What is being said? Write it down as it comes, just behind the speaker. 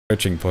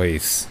Searching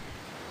place.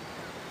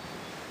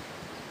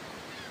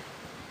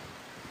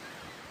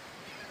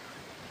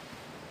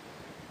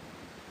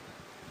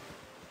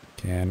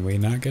 Can we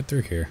not get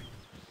through here?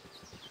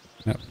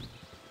 Nope.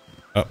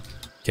 Oh,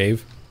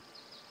 cave.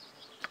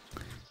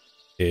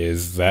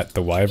 Is that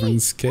the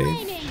Wyvern's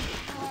cave?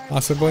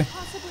 Possibly?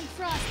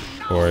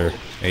 Or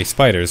a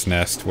spider's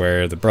nest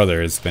where the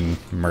brother has been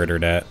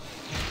murdered at.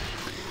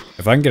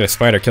 If I can get a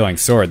spider killing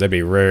sword, that'd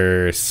be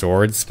rare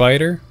sword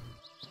spider.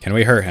 Can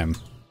we hurt him?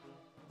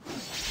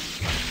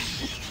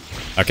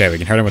 Okay, we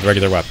can hurt him with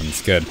regular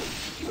weapons. Good.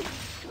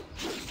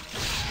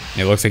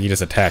 It looks like he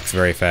just attacks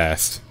very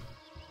fast.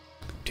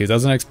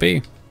 2000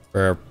 XP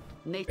for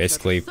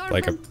basically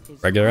like a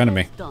regular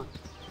enemy.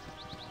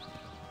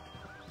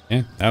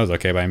 Yeah, that was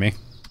okay by me.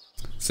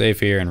 Save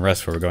here and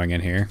rest before we're going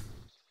in here.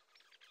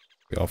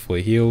 We all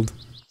fully healed.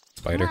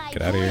 Spider,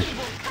 get out of here.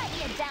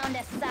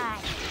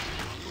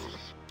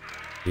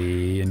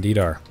 We indeed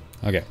are.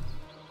 Okay.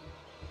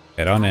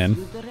 Head on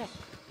in.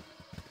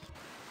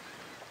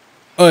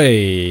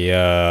 Oi,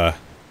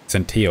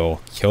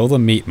 Centil, kill the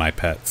meat, my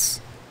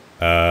pets.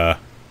 And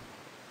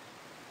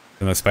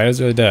the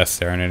spiders are the deaths.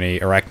 There aren't any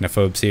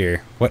arachnophobes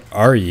here. What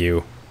are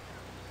you?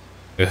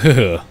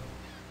 Ugh.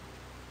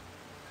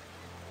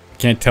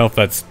 Can't tell if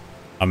that's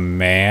a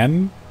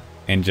man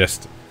and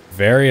just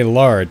very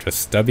large with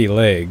stubby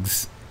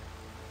legs.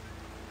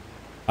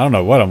 I don't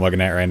know what I'm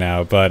looking at right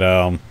now, but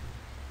there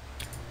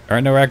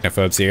aren't no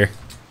arachnophobes here.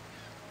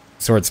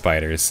 Sword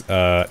spiders.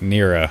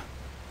 Nira.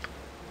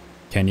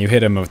 Can you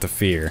hit him with the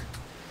fear?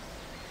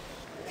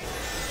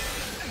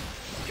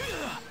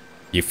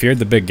 You feared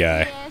the big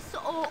guy.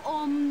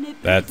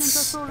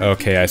 That's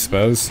okay, I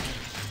suppose.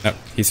 Nope,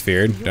 he's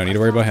feared. Don't need to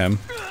worry about him.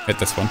 Hit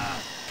this one.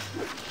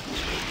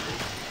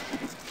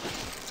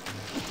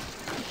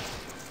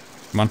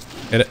 Come on,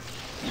 hit it.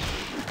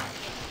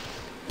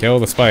 Kill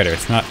the spider.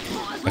 It's not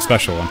a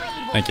special one.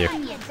 Thank you.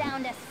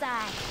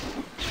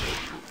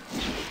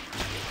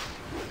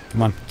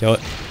 Come on, kill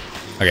it.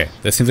 Okay,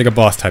 this seems like a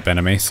boss type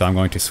enemy, so I'm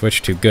going to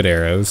switch to good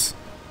arrows.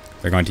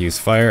 We're going to use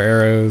fire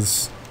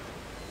arrows.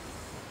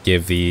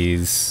 Give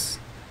these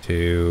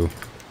to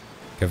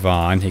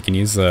Kavan. He can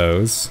use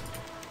those.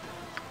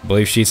 I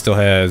believe she still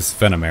has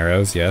venom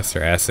arrows, yes,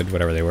 or acid,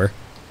 whatever they were.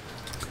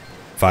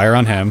 Fire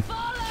on him.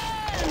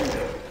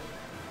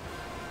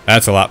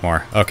 That's a lot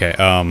more. Okay,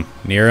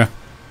 Nira.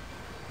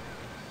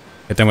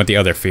 Hit them with the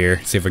other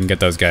fear. See if we can get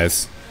those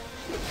guys.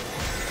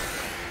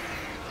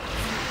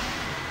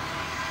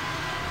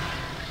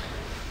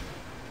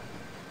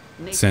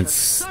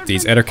 Since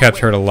these Ettercaps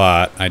hurt a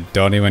lot, I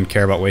don't even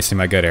care about wasting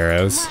my good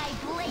arrows.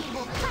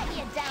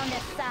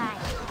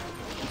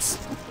 Let's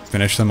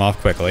finish them off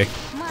quickly.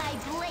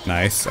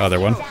 Nice, other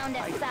one.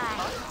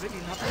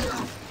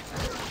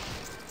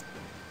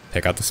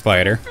 Take out the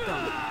spider.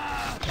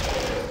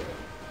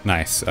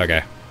 Nice,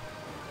 okay.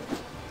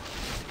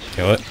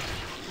 Kill it.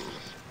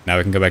 Now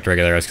we can go back to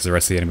regular arrows because the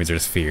rest of the enemies are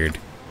just feared.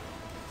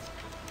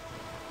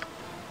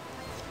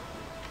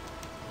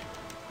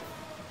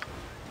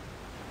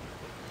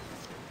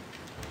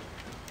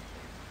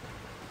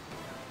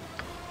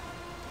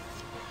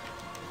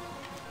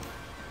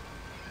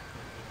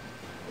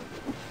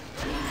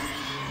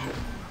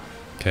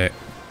 Okay,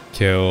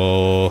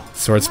 kill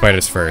sword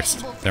spiders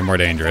first. They're more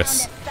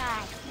dangerous.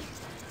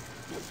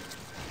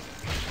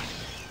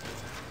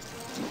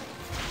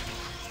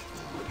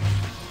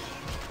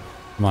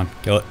 Come on,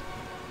 kill it.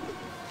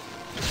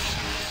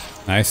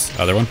 Nice,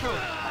 other one.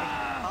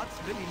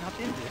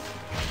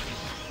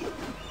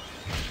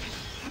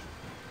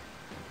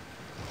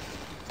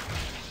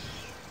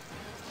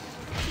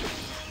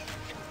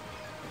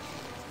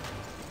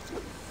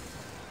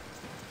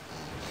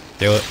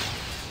 Kill it.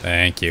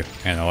 Thank you.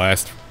 And the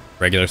last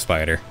regular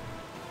spider.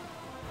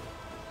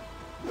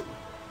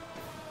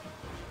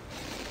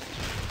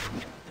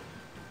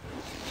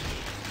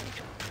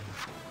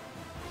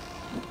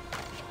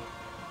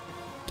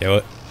 Kill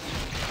it.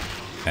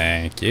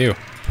 Thank you.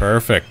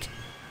 Perfect.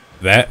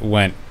 That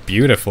went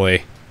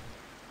beautifully.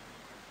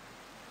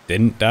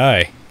 Didn't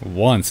die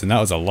once, and that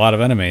was a lot of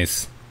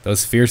enemies.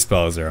 Those fear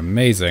spells are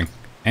amazing.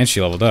 And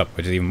she leveled up,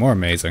 which is even more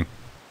amazing.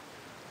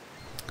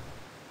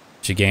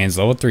 She gains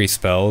level 3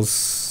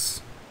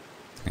 spells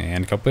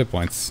and a couple hit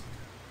points.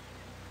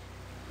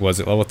 Was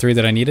it level 3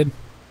 that I needed?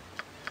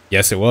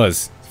 Yes, it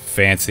was.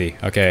 Fancy.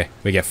 Okay,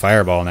 we get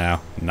Fireball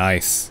now.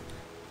 Nice.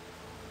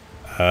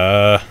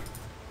 Do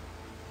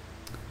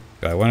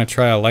I want to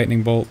try a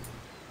Lightning Bolt?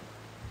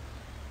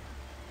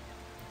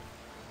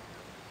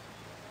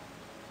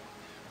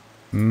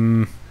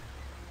 I'll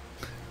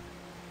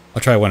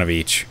try one of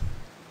each.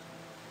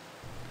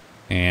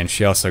 And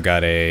she also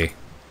got a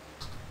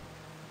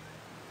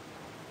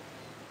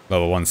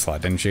level 1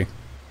 slot, didn't she?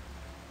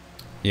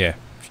 Yeah,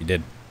 she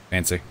did.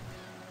 Fancy.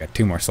 Got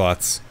 2 more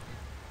slots.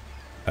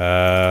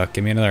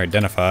 Give me another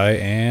Identify,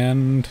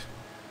 and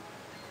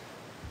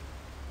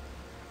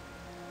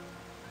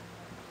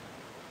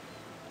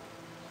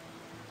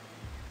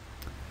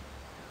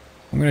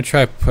I'm gonna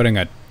try putting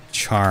a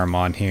Charm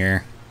on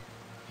here.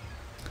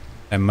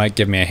 That might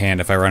give me a hand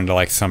if I run into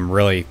like some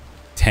really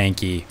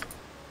tanky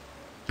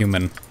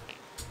human.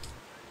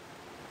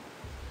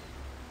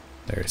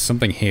 There's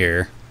something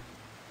here,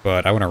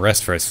 but I want to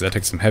rest first because I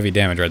took some heavy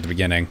damage right at the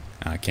beginning.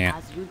 I can't.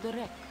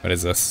 What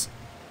is this?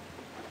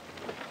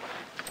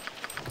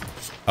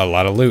 A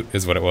lot of loot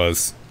is what it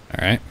was.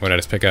 Alright, what did I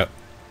just pick up?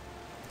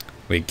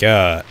 We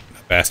got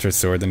a bastard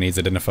sword that needs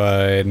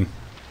identified, a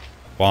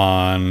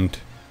wand,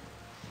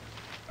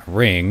 a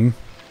ring,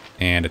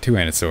 and a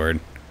two-handed sword.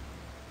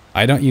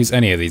 I don't use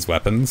any of these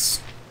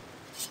weapons.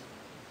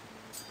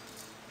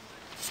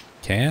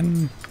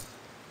 Can?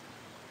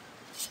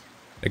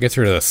 That gets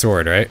rid of the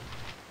sword, right?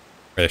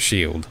 Or the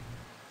shield.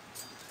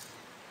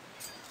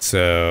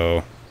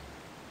 So,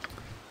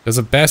 does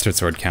a bastard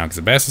sword count? Because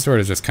a bastard sword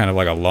is just kind of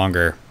like a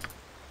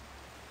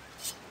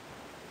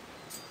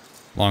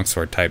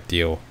longsword type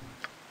deal.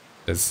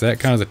 Does that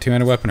count as a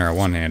two-handed weapon or a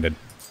one-handed?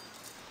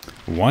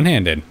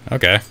 One-handed,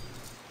 okay.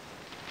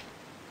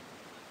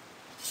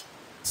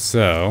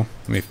 So,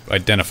 let me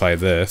identify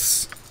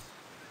this.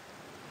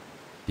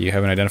 Do you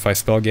have an identify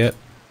spell yet?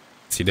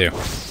 Yes, you do.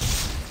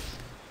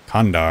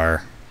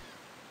 Kandar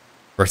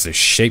versus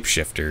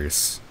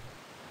shapeshifters.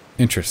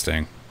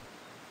 Interesting.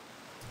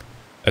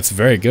 That's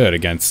very good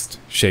against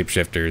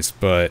shapeshifters,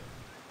 but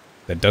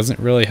that doesn't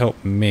really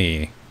help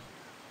me.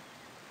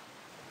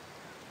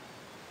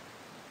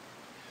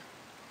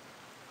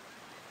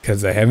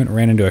 Because I haven't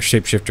ran into a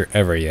shapeshifter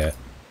ever yet.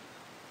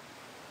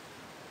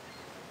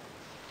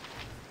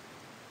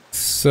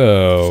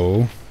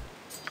 So,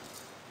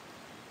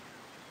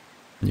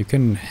 you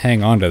can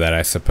hang on to that,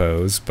 I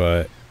suppose,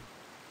 but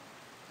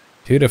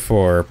 2 to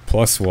 4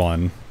 plus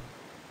 1,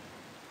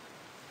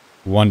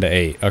 1 to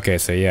 8. Okay,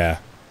 so yeah,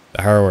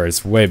 the hardware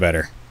is way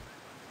better.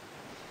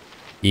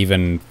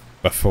 Even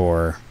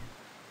before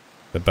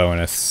the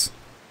bonus.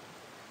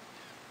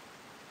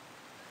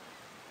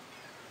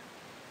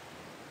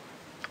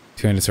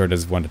 Two-handed sword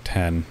is 1 to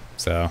 10,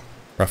 so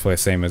roughly the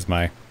same as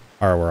my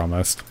hardware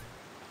almost.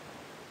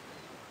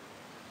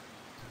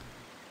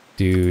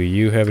 Do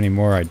you have any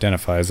more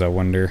identifies, I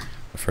wonder?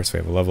 First we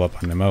have a level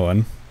up on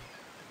Nemoan.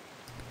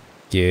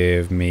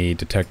 Give me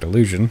Detect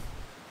Illusion.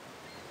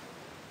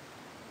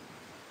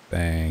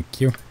 Thank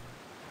you.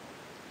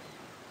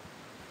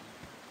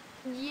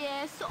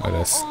 Yes, Let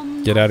us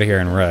get out of here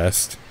and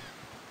rest.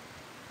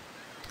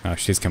 Oh,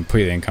 she's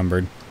completely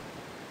encumbered.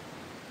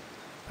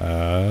 Take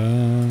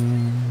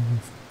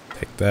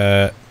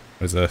that.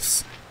 What is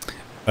this?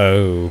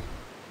 Oh.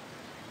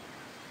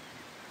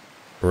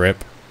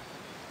 Rip.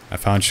 I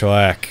found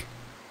shellac.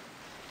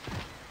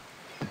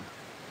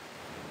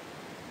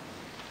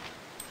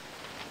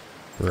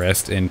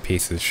 Rest in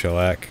pieces,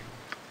 shellac.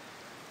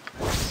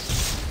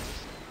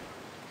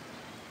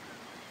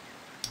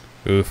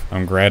 Oof,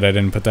 I'm glad I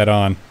didn't put that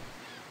on.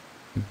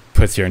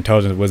 Puts your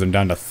intelligence wisdom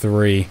down to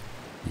 3.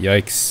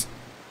 Yikes.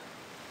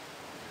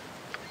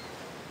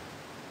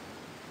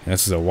 And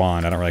this is a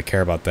wand, I don't really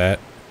care about that,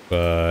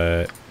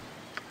 but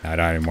I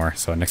don't anymore,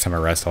 so next time I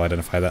rest I'll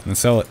identify that and then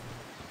sell it.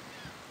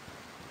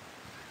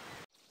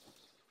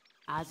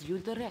 As you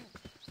direct.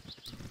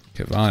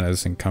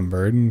 Kavana's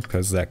encumbered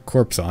because of that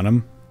corpse on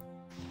him.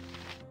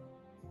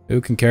 Who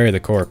can carry the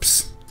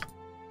corpse?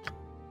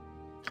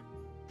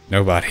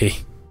 Nobody.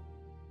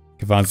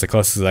 Kavana's the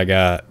closest I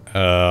got.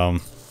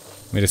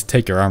 Let me just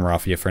take your armor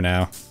off you for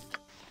now.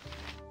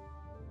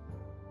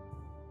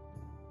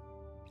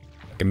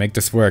 I can make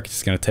this work, it's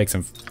just gonna take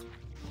some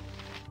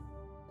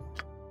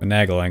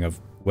finagling of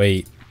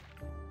weight.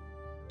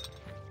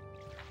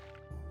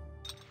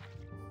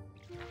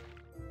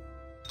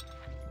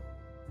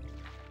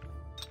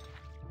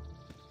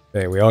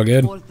 Hey, we all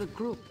good? We're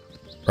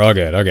all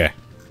good, okay.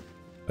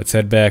 Let's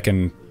head back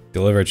and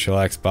deliver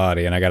Shellac's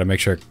body, and I gotta make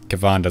sure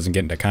Kavan doesn't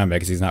get into combat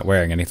because he's not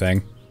wearing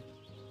anything.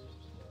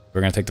 We're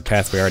gonna take the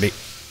path we already...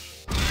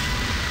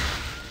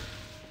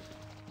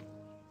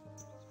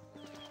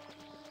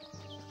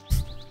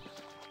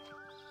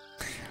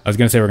 I was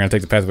gonna say we're gonna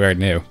take the path we already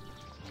knew.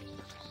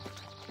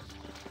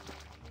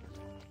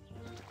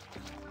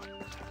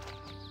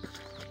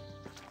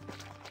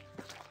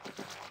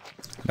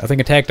 Nothing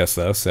attacked us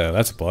though, so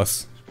that's a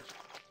plus.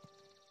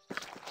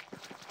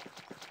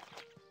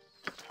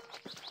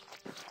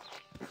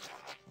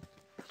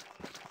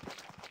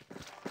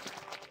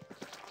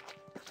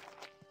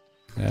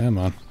 Come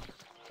on.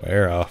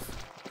 Wear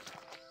off.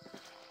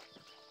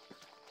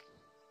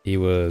 He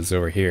was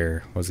over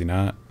here, was he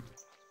not?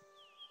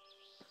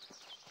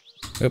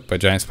 Oop, a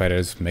giant spider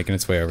is making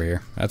its way over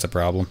here. That's a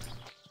problem.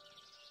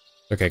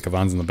 Okay,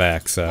 Kavan's in the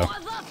back, so...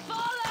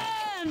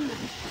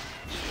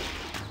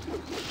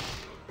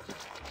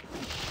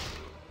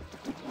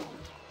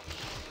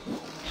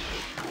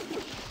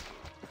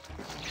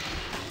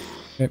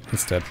 Yep,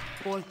 he's dead.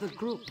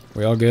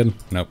 We all good?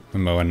 Nope,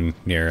 I'm mowing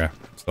near,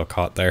 still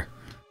caught there.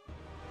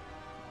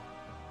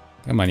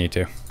 Come on, you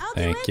two.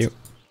 Thank you.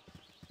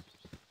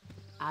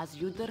 As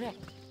you direct.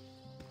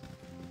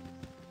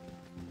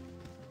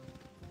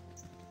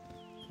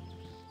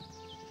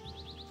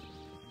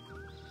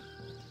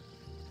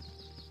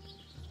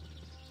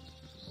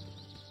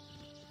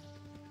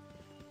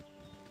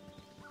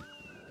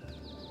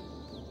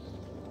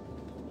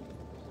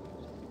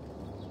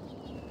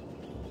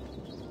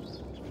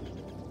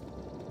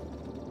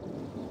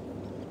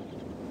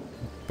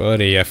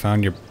 Buddy, I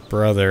found your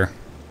brother.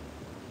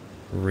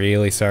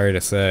 Really sorry to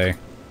say.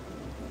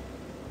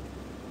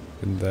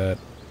 Didn't that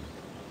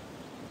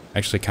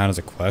actually count as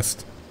a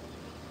quest?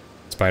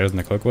 Spiders in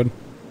the Cloakwood?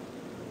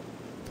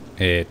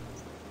 It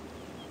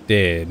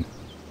did.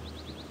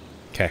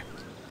 Okay.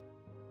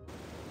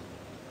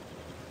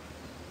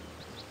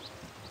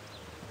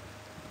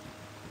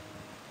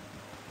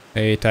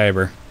 Hey,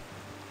 Tiber.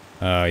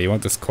 You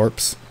want this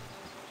corpse?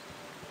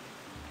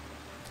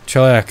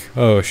 Shellac.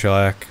 Oh,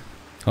 Shellac.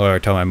 I'll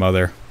ever tell my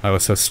mother. I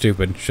was so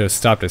stupid. Should have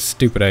stopped a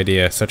stupid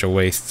idea. Such a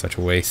waste. Such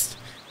a waste.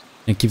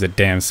 And keep the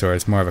damn sword.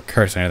 It's more of a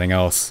curse than anything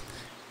else.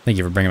 Thank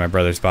you for bringing my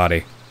brother's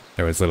body.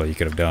 There was little you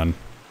could have done.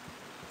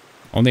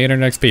 Only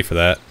internet XP for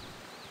that.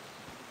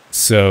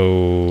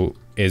 So,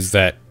 is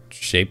that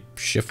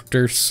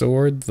shapeshifter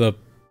sword the...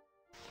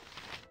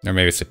 Or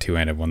maybe it's a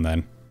two-handed one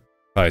then.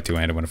 Probably a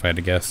two-handed one if I had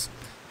to guess.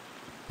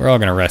 We're all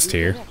gonna rest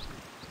here.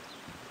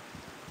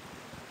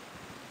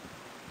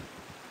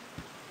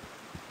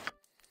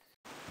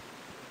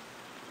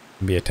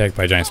 Be attacked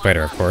by a giant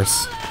spider, of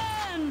course.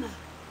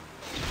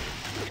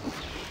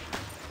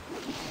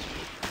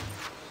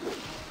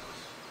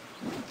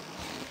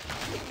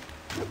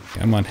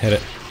 Come on, hit it.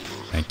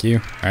 Thank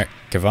you. Alright,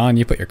 Kavan,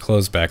 you put your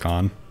clothes back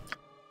on.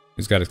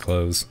 Who's got his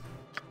clothes?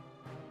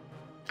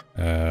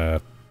 You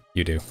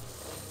do.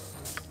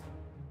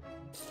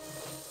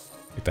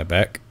 Take that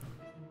back.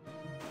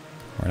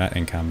 We're not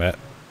in combat.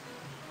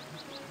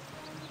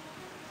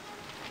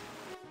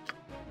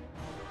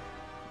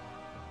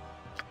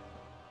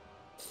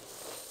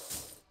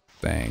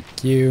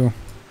 Thank you.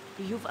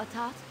 You've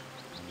attacked?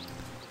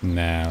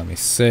 Now let me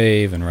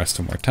save and rest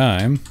one more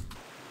time.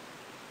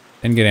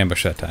 And get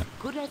ambushed that time.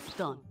 Good as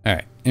done.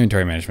 Alright,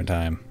 inventory management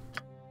time.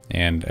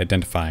 And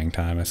identifying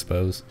time, I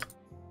suppose.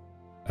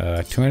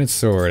 Two-handed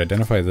sword,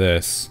 identify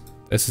this.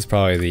 This is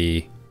probably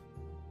the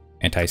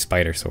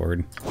anti-spider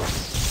sword.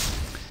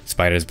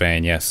 Spider's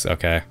Bane, yes,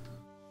 okay.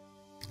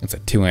 It's a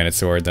two-handed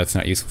sword, that's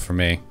not useful for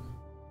me.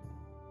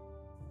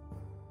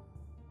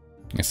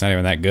 It's not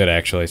even that good,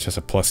 actually, it's just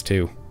a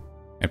 +2.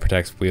 It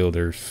protects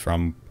wielders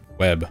from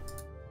web.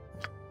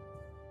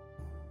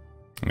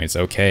 I mean, it's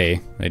okay.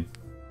 It'd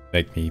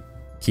make me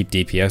keep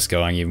DPS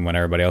going even when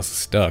everybody else is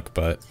stuck,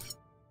 but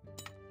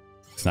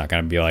it's not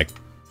gonna be like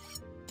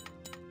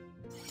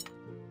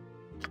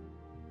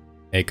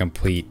a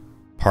complete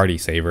party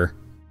saver.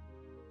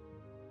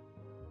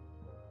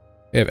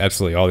 I have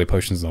absolutely all the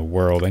potions in the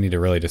world. I need to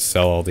really just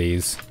sell all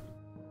these.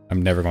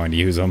 I'm never going to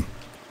use them.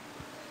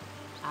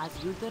 As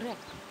you direct.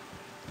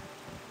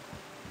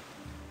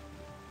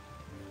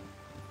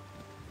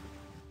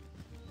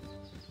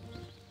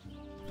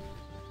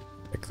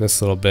 Pick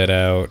this little bit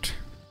out.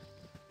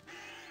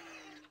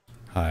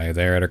 Hi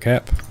there,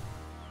 Ettercap.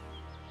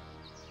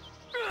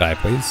 Die,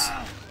 please.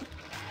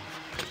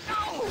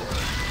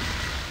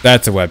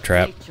 That's a web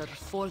trap.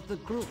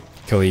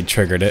 Khalid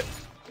triggered it.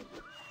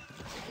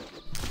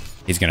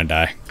 He's gonna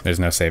die. There's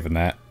no saving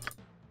that.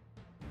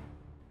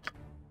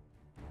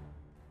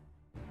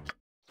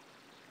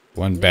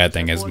 One bad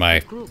thing is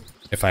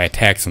if I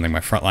attack something, my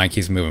front line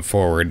keeps moving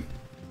forward.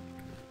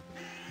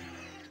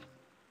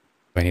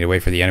 I need to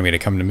wait for the enemy to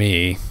come to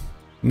me.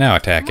 Now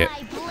attack it.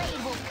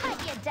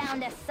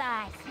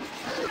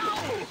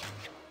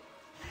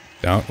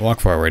 Don't walk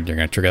forward, you're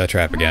gonna trigger the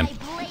trap again.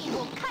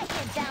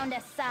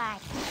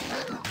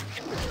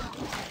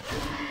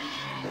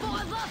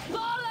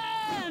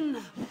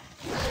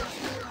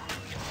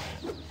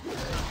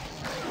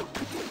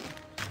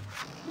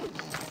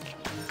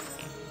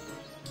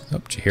 Oh,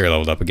 Jahir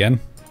leveled up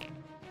again.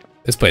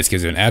 This place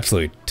gives you an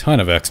absolute ton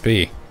of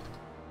XP.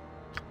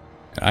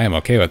 And I am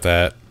okay with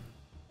that.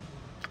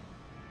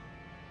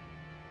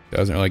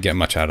 Doesn't really get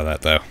much out of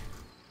that, though.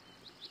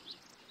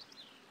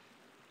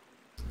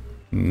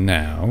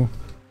 Now,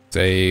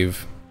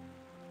 save.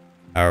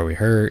 How are we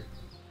hurt?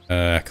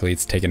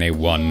 Khalid's taking a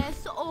 1.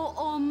 Yes,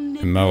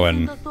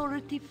 Moen,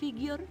 authority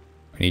figure.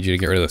 I need you to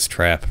get rid of this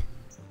trap.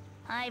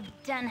 I've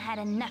done had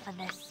enough of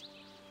this.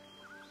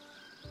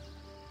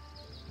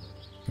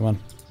 Come on,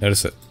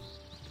 notice it.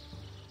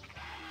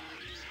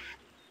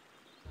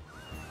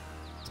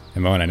 Hey,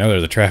 Moen, I know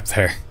there's a trap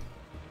there.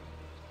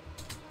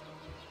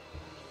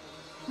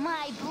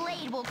 My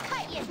blade will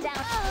cut you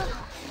down.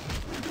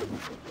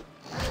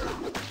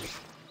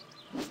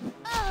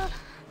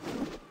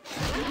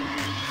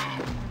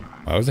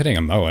 I was hitting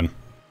a Moen.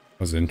 That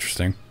was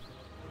interesting.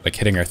 Like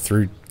hitting her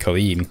through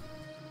Khalid.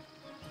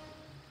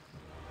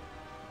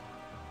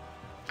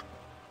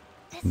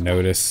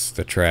 Notice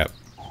the trap.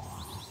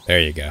 There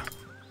you go.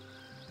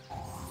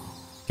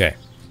 Okay.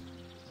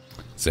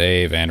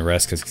 Save and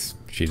rest because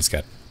she just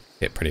got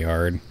hit pretty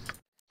hard.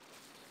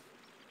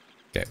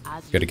 Okay,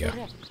 good to go.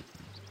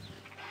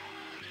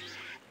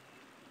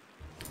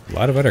 A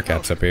lot of other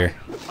caps up here.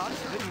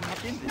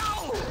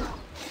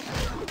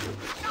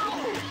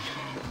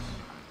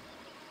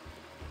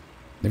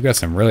 They've got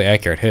some really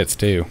accurate hits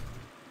too.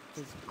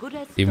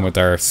 Even with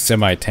our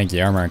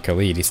semi-tanky armor on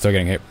Khalid, he's still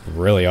getting hit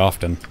really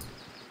often.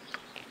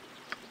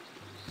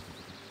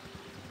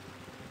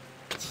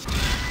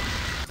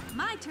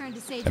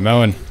 Hey,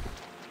 Moen.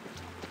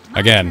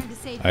 Again,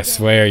 I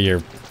swear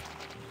you're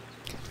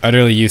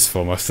utterly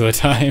useful most of the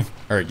time.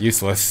 Or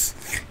useless.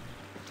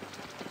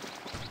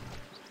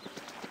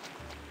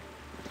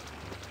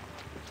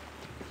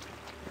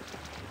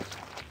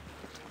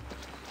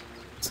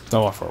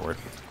 Don't walk forward.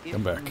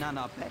 Come back.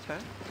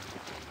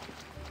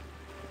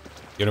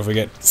 Even if we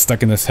get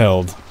stuck in this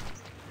held,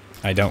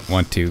 I don't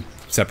want to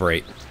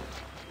separate.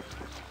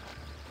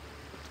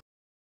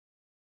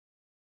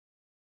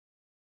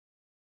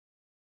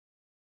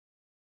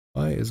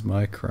 Why is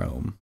my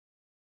Chrome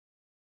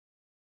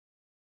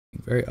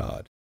very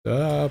odd?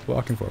 Stop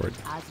walking forward.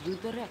 As you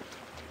direct.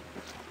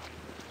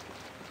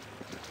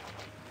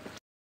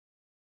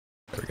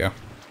 There we go.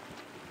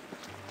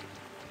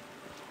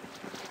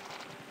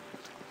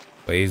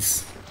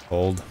 Please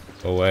hold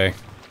away.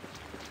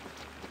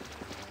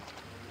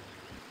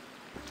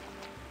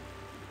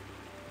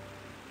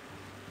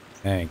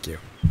 Thank you.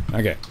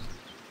 Okay.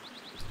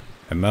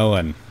 And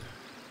Moen,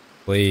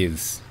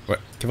 please. What?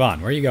 Kevon,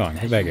 where are you going?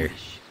 Get back here.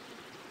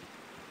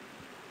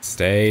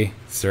 Stay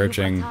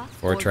searching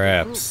for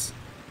traps.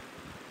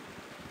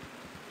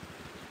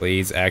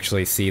 Please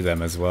actually see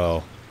them as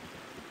well.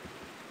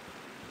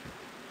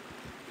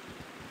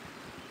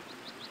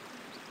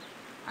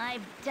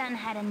 I've done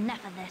had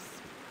enough of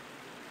this.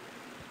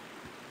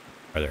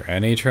 Are there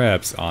any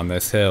traps on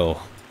this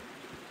hill?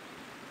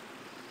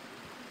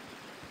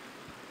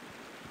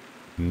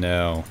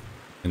 No.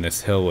 And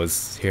this hill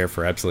was here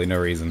for absolutely no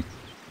reason.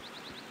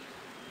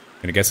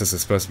 And I guess this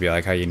is supposed to be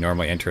like how you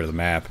normally enter the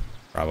map,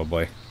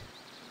 probably.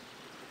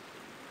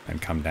 And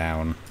come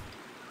down.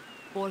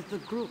 For the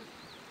group.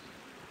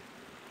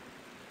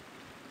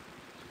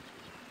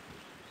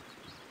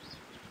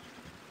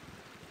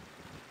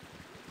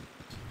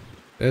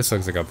 This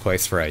looks like a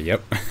place for a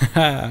yep.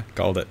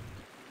 Called it.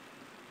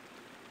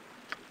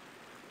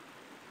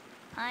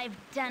 I've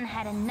done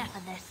had enough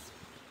of this.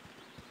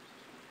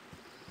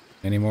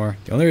 Anymore?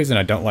 The only reason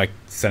I don't like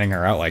sending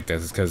her out like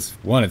this is because,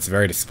 one, it's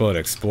very slow to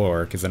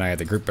explore, because then I have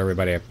to group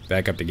everybody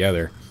back up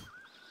together.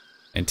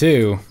 And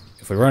two,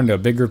 if we run into a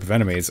big group of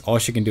enemies, all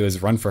she can do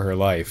is run for her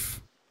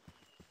life.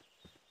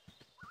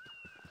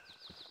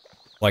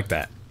 Like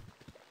that.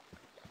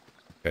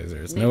 Because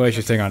there's no way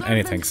she's taking on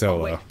anything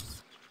solo.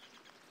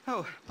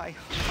 Oh, my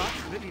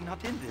heart's really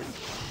not in this.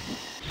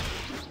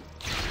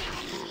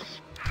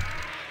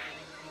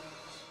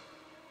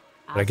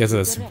 But I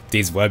guess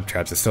these web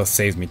traps, it still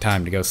saves me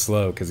time to go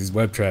slow, because these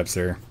web traps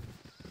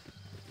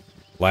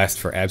last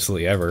for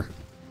absolutely ever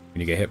when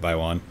you get hit by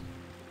one.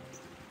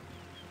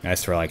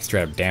 As for like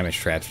straight up damage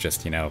traps,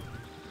 just, you know,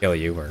 kill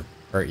you or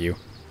hurt you.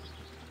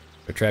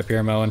 A trap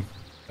here, Moen?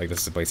 Like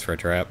this is a place for a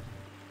trap.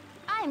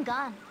 I'm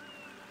gone.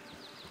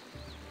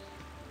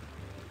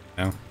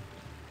 No?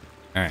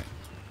 Alright.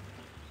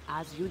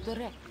 As you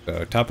direct.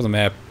 So top of the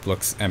map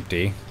looks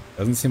empty.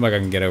 Doesn't seem like I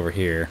can get over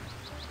here.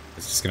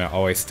 It's just gonna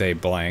always stay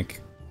blank.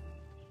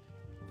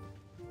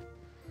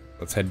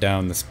 Let's head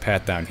down this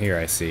path down here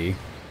I see.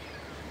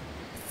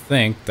 I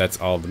think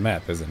that's all the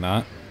map, is it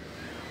not?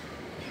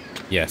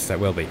 Yes, that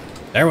will be.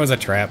 There was a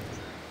trap!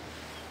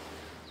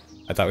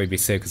 I thought we'd be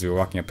safe because we were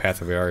walking a path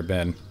that we've already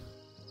been.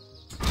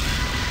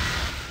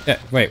 Yeah,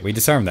 wait, we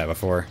disarmed that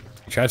before.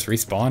 Traps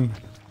respawn?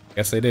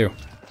 Yes, they do.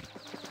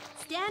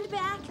 Stand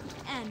back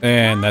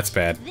and that's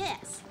bad.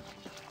 This.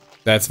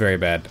 That's very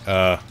bad.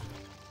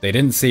 They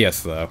didn't see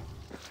us though.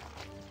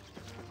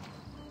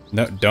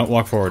 No, don't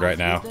walk forward right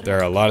now. There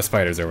are a lot of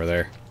spiders over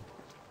there.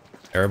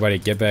 Everybody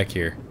get back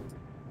here.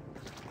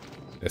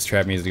 This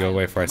trap needs to go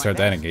away before I start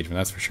that engagement,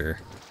 that's for sure.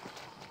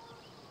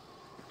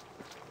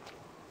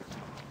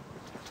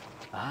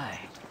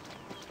 Aye.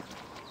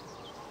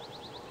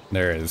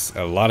 There is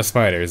a lot of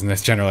spiders in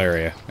this general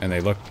area, and they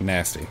look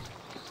nasty.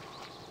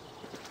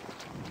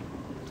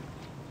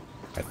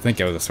 I think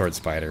it was a sword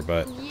spider,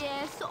 but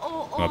Yes,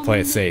 I'm gonna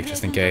play it safe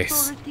just in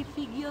case.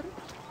 Figure.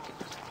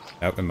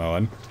 Out and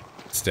Moen.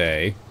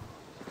 Stay.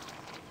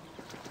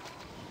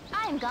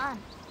 I'm gone.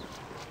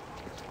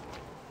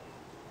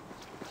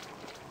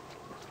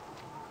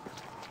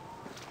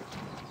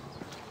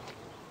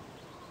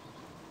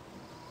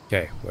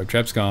 Okay, web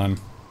trap's gone.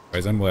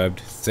 Always unwebbed.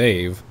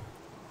 Save.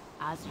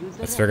 As you Let's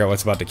direct. figure out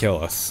what's about to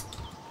kill us.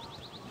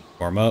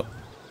 Warm up.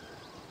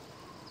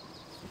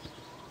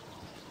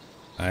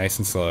 Nice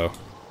and slow.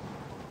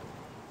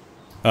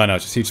 Oh no,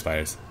 it's just huge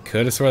spiders.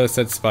 Could have swore that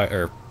said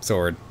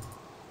sword.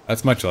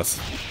 That's much less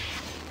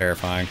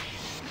terrifying.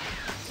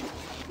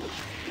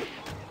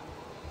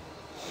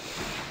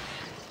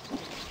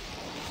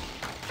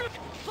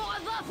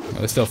 Well,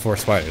 there's still 4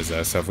 spiders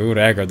though, so if we would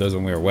have aggroed those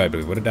when we were webbed,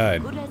 we would have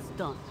died. Good as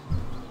done.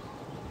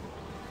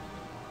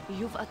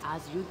 You've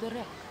as you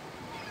direct.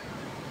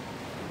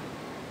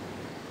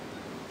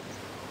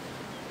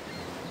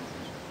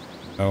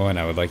 Oh, and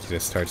I would like you to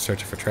start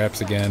searching for traps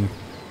again.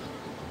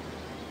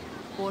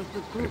 For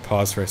the We group.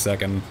 pause for a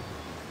second.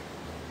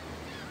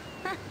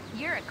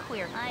 You're a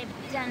queer. I've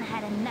done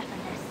had enough of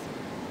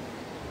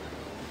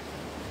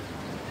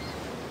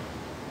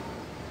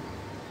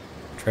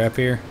this. Trap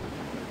here.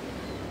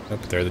 Oh,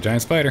 but there's the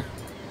giant spider.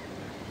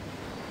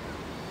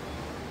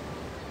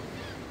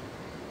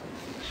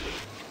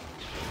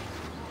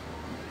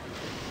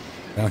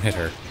 Don't hit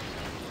her.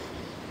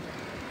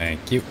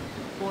 Thank you.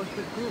 For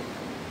the group.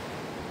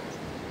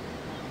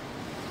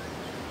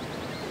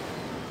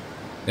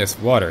 This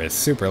water is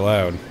super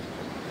loud.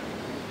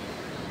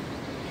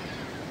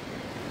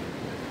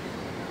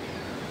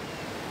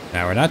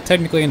 Now, we're not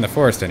technically in the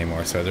forest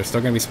anymore, so there's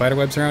still gonna be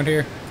spiderwebs around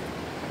here?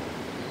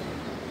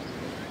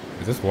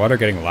 Is this water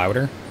getting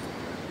louder?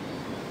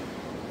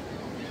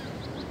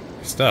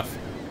 There's stuff.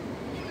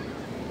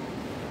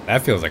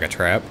 That feels like a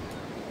trap.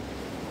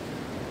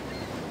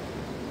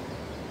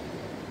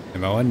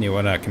 Moen, you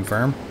wanna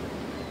confirm?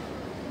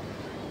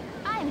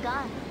 I'm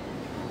gone.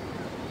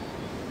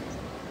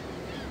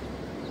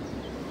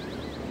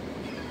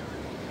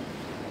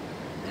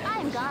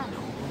 I'm gone.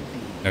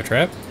 No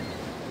trap?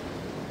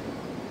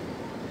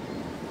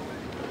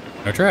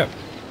 No trap.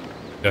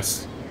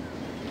 Just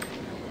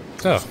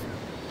stuff.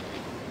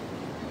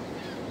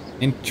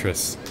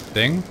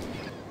 Interesting.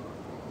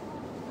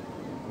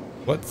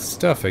 What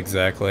stuff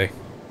exactly?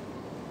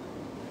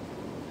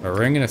 A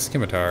ring and a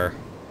scimitar.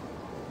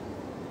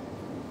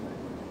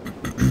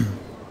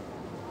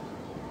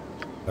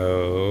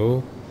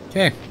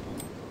 Okay.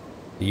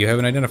 Do you have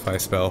an identify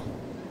spell?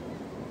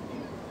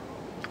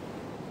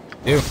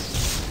 You.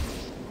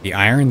 The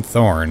Iron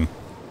Thorn.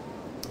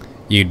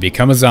 You'd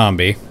become a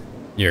zombie.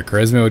 Your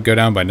charisma would go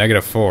down by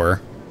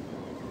 -4.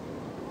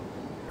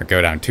 Or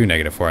go down to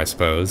 -4, I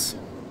suppose.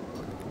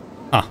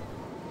 Huh.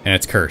 And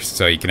it's cursed,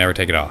 so you can never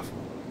take it off.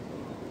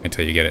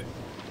 Until you get it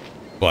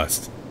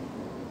blessed.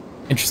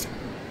 Interesting.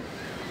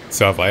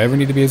 So if I ever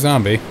need to be a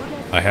zombie,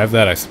 I have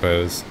that, I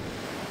suppose.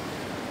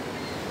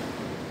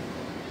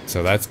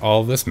 So that's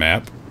all of this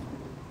map.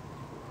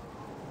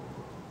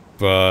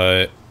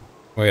 But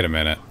wait a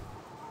minute.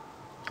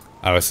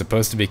 I was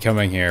supposed to be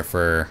coming here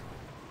for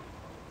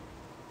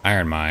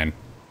Iron Mine.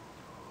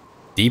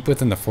 Deep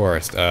within the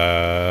forest.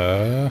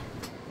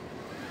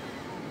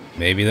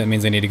 Maybe that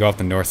means I need to go off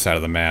the north side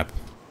of the map.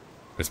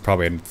 It's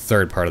probably a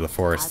third part of the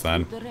forest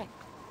then.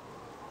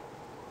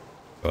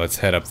 So let's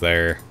head up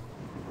there.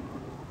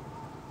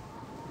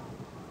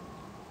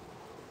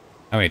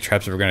 How many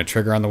traps are we going to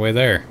trigger on the way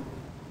there?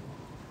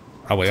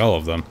 Probably all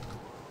of them.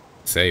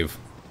 Save.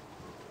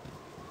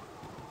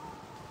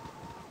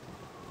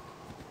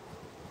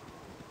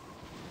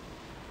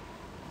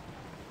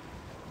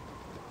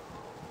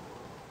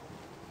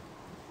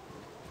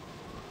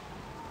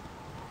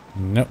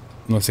 Nope.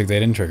 Looks like they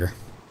didn't trigger.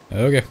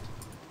 Okay.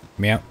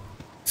 Meow.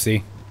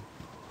 See?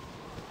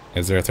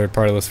 Is there a third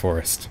part of this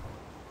forest?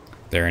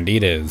 There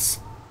indeed is.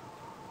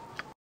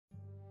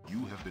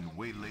 You have been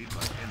waylaid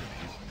by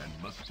enemies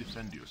and must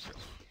defend yourself.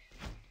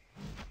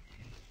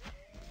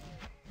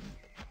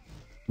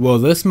 Well,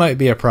 this might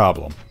be a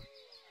problem.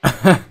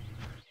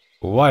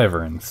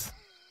 Wyverns.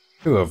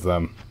 2 of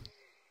them.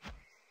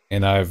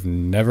 And I've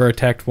never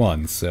attacked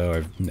one, so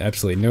I've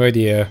absolutely no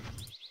idea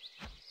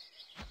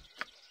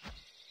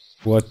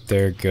what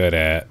they're good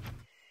at.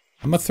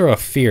 I'm gonna throw a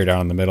fear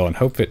down in the middle and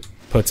hope it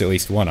puts at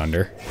least one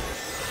under.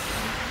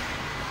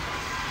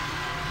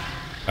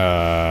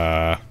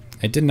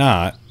 It did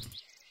not.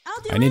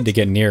 I need to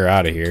get near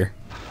out of here.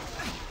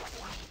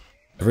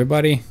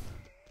 Everybody,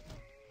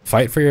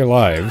 fight for your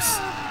lives.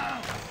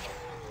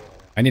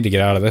 I need to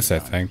get out of this, I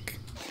think.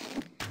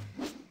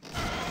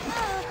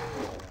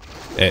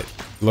 It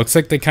looks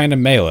like they kind of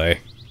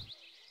melee.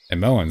 And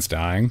Moen's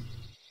dying.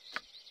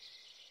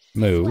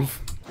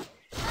 Move.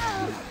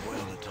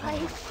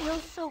 I feel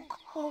so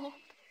cold.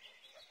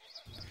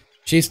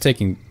 She's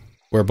taking...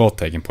 We're both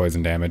taking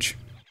poison damage.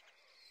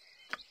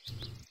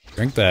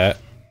 Drink that.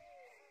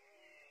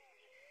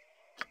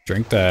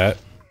 Drink that.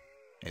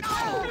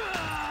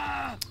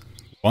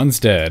 One's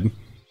dead.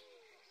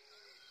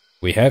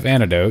 We have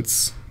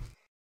antidotes.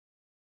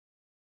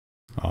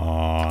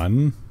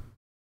 On...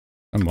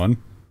 someone.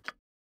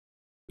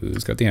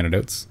 Who's got the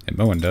antidotes? And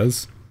Moen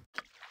does.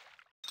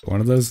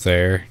 One of those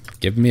there.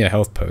 Give me a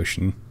health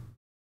potion.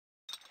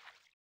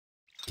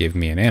 Give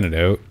me an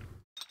antidote.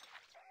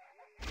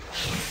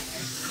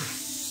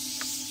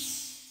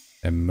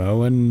 And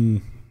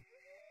Moen...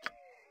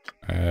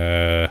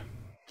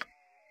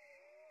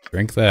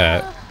 drink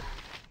that.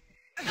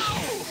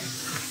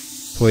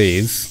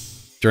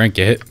 Please. Drink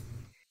it.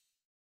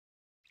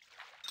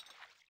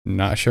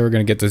 Not sure we're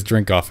gonna get this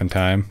drink off in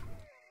time.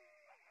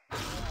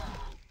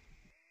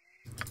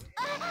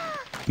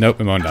 Nope,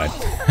 Moen died.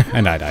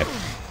 And I died.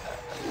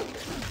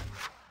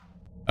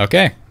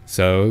 Okay,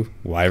 so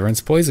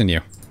wyverns poison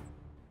you.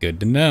 Good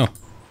to know.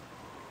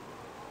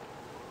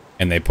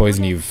 And they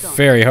poison you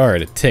very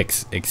hard. It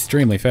ticks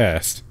extremely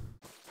fast.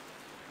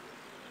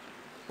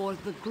 For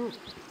the group.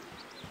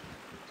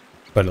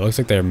 But it looks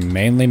like they're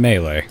mainly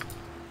melee.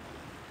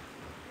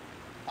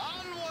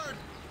 Onward!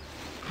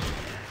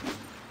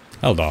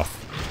 Held off.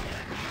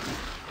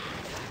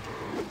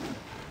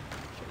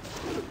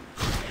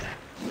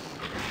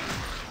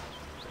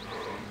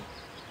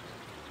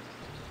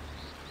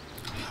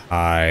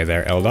 Hi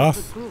there,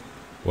 Eldoth.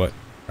 What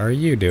are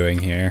you doing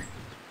here?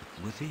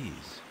 With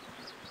ease.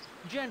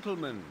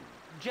 Gentlemen,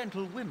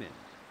 gentlewomen,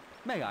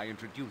 may I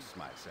introduce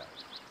myself?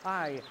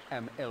 I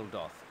am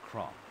Eldoth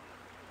Kron,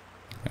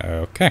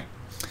 Okay.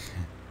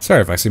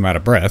 Sorry if I seem out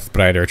of breath,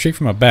 but I had to retreat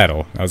from a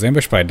battle. I was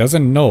ambushed by a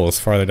dozen gnolls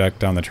farther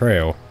down the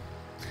trail.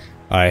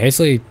 I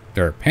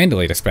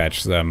handily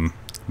dispatched them,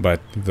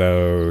 but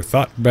though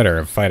thought better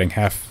of fighting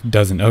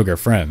half-dozen ogre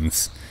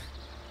friends.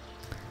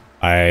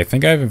 I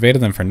think I've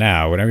evaded them for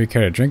now. Whenever you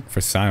care to drink for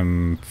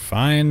some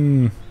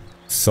fine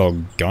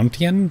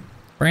Solgontian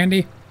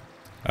brandy?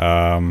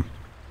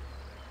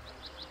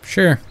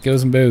 Sure, give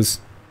us some booze.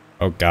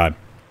 Oh god.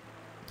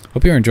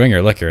 Hope you're enjoying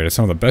your liquor. It is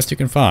some of the best you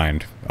can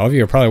find. All of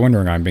you are probably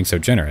wondering why I'm being so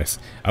generous.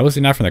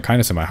 Obviously not from the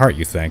kindness of my heart,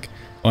 you think.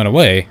 Well, in a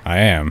way, I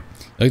am.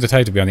 You like the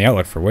type to be on the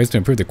outlook for ways to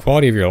improve the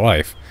quality of your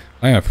life.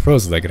 I have a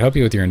proposal that could help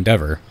you with your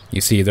endeavor.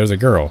 You see, there's a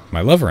girl,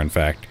 my lover in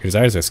fact, who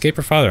desires to escape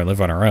her father and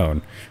live on her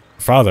own.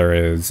 Her father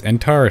is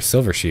Entar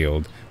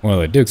Silvershield, one of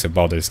the dukes of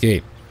Baldur's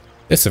Gate.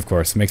 This, of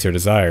course, makes her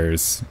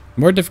desires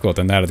more difficult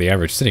than that of the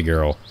average city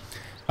girl.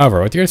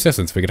 However, with your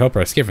assistance, we could help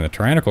her escape from the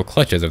tyrannical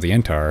clutches of the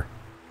Entar.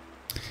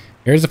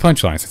 Here's the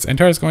punchline. Since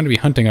Entar is going to be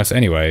hunting us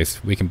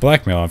anyways, we can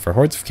blackmail him for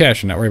hordes of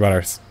cash and not worry about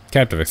our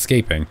captive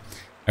escaping.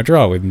 After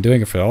all, we've been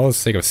doing it for all the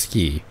sake of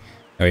ski.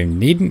 Now, you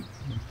needn't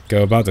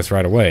go about this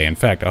right away. In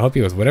fact, I'll help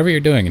you with whatever you're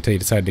doing until you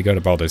decide to go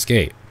to Baldur's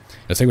Gate.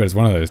 You'll see what is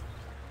one of those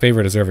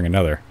favor deserving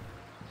another.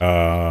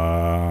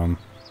 That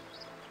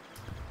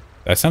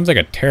sounds like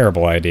a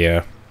terrible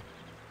idea.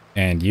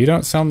 And you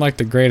don't sound like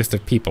the greatest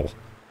of people.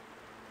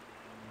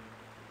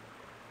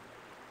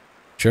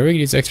 Sure, we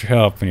could use extra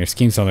help when your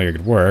schemes sound like it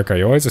could work. Are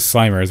you always a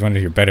slimer as one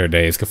of your better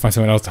days? Go find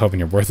someone else to help in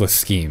your worthless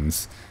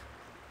schemes.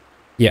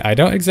 Yeah, I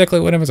don't exactly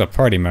want him as a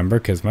party member,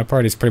 because my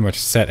party's pretty much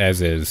set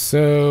as is,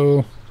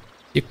 so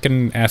you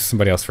can ask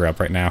somebody else for help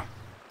right now.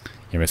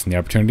 You're missing the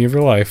opportunity of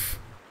your life.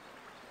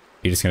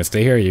 You're just going to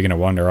stay here, or you're going to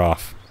wander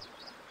off?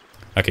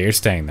 Okay, you're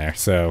staying there,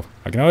 so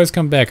I can always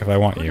come back if I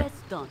want you.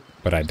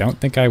 But I don't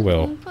think I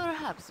will.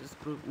 Perhaps this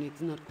group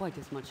needs not quite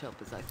as much help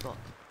as I thought.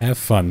 Have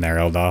fun there,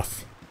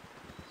 Eldoth.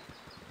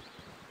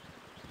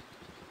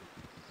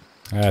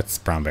 That's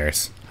brown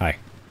bears. Hi.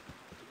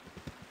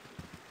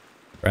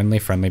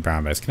 Friendly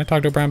brown bears. Can I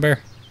talk to a brown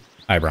bear?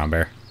 Hi, brown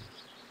bear.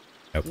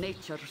 Nope.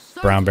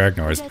 Brown bear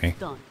ignores me.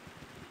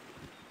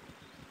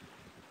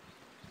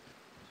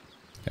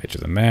 Edge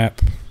of the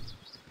map.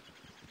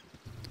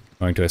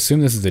 Going to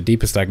assume this is the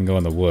deepest I can go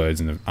in the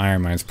woods, and the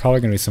iron mine's probably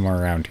going to be somewhere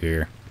around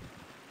here.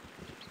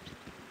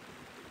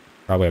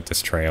 Probably up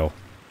this trail.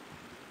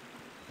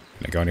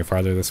 Can I go any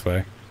farther this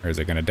way? Or is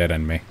it going to dead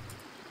end me?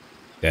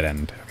 Dead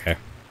end, okay.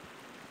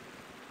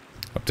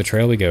 Up the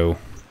trail we go.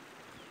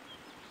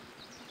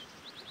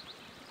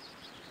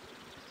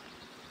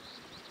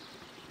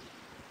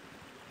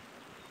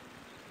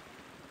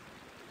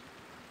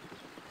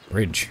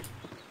 Bridge.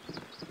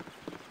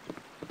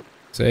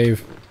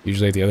 Save.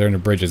 Usually at the other end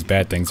of bridges,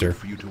 bad things are...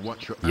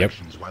 Yep.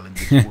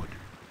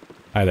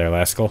 Hi there,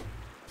 Laskel.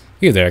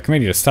 You there, I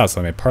command you to stop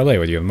so I may parley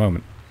with you in a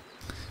moment.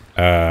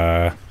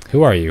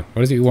 Who are you?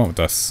 What is it you want with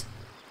us?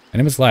 My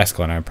name is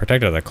Laskel and I am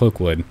protector of the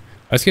Cloakwood.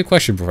 I'll ask you a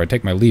question before I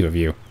take my leave of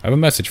you. I have a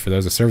message for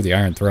those who serve the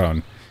Iron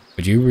Throne.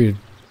 Would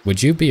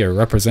you be a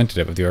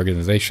representative of the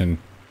organization?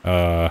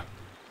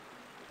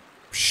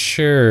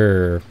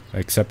 Sure.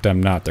 Except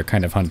I'm not. They're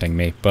kind of hunting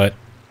me, but...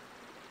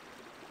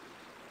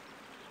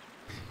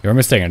 You're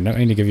mistaken. I don't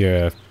need to give you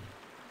a...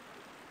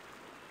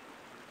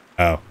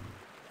 Oh.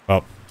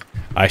 Well,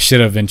 I should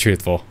have been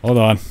truthful. Hold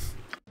on.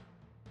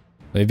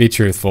 Let me be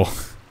truthful.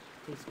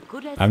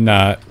 I'm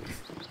not.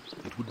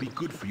 It would be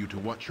good for you to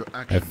watch your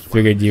I actions.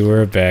 figured you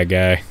were a bad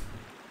guy.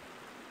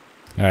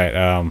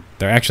 Alright,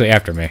 they're actually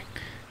after me.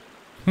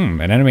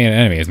 An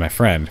enemy is my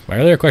friend. My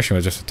earlier question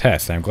was just a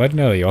test. I'm glad to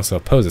know that you also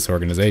oppose this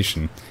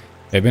organization.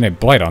 They've been a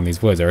blight on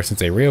these woods ever since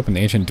they reopened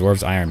the ancient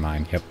dwarves' iron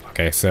mine. Yep,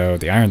 okay, so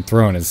the Iron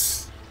Throne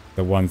is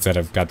the ones that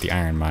have got the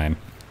iron mine.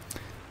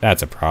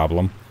 That's a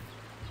problem.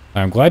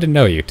 I'm glad to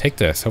know you. Take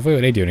this. Hopefully it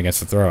will aid you against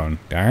the throne.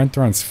 The Iron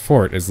Throne's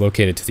fort is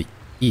located to the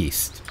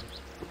east.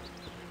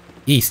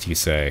 East, you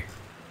say?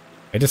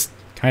 I just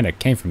kind of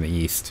came from the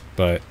east,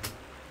 but...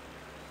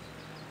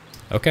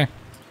 Okay.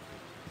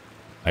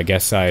 I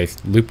guess I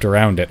looped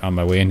around it on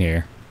my way in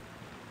here.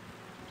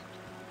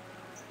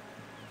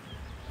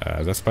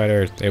 Is that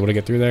spider able to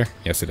get through there?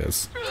 Yes, it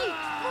is.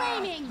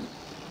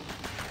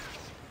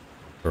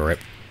 Rip.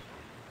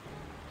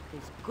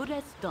 As good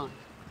as done.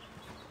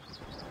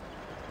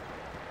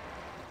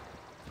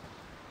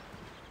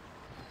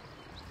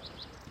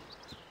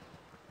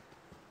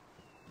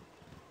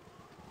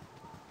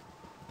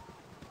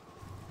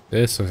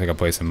 This looks like a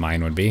place a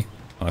mine would be,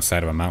 on the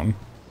side of a mountain.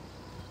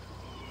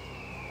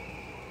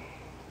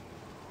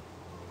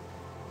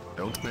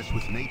 Don't mess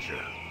with nature.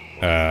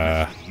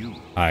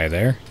 Hi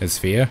there, is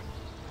Fia.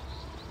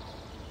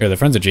 You're the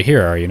friends of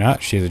Jahira, are you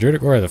not? She is a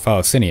druidic warrior that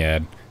follows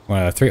Cinead, one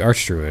of the 3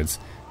 archdruids.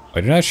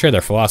 I do not share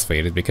their philosophy.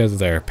 It is because of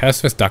their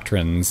pacifist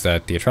doctrines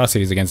that the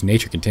atrocities against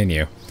nature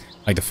continue.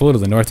 Like the fool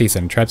of the northeast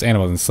that entraps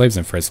animals and enslaves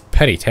them for his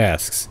petty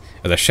tasks.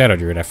 As a shadow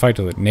druid, I fight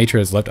till that nature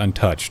is left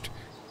untouched.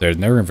 There is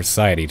no room for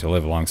society to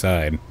live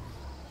alongside.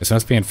 This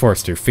must be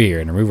enforced through fear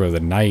and removal of the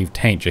naive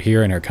taint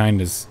Jahira and her kind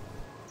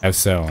have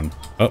sown.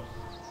 Oh.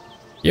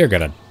 You're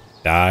gonna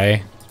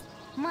die.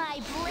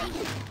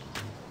 blade.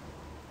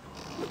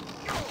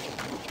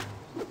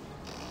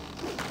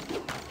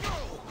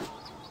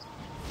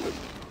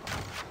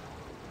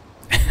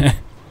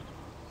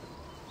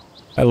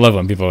 I love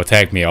when people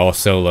attack me all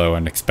solo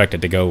and expect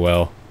it to go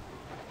well.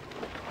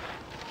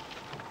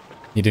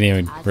 He didn't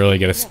even really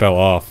get a spell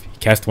off. He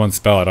cast one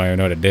spell, I don't even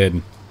know what it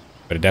did.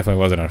 But it definitely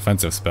wasn't an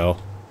offensive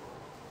spell.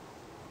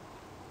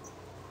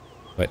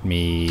 Let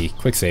me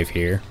quick save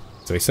here.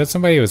 So he said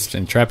somebody was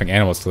entrapping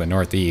animals to the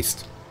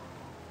northeast.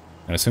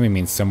 I'm assuming he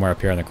means somewhere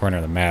up here on the corner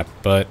of the map,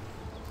 but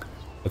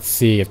let's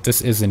see if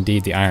this is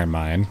indeed the iron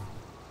mine.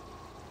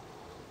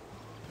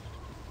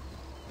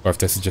 Or if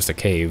this is just a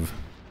cave.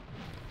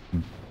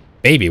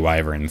 Baby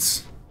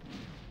wyverns.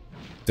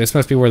 This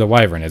must be where the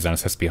wyvern is I'm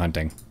supposed to be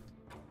hunting.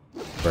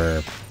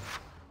 For...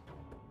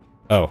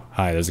 Oh,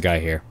 hi, there's a guy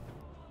here.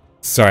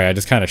 Sorry, I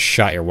just kind of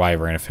shot your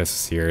wyvern if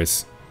this is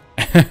yours.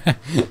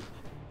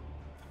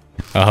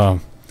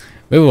 Move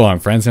along,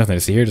 friends. Nothing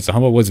to see here. Just a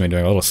humble woodsman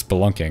doing a little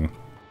spelunking.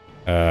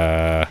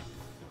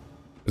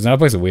 There's not a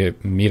place to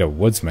meet a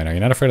woodsman. Are you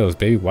not afraid of those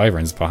baby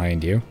wyverns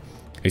behind you?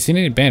 Have you seen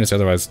any bandits or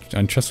otherwise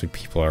untrustworthy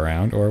people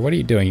around? Or what are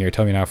you doing here?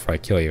 Tell me now before I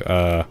kill you.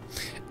 Oh,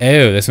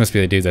 this must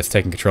be the dude that's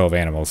taking control of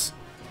animals.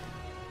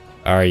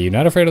 Are you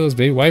not afraid of those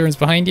baby wyverns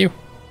behind you?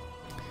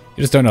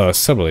 You just don't know the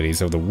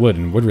subtleties of the wood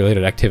and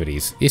wood-related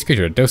activities. These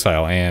creatures are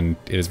docile, and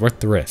it is worth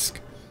the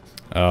risk.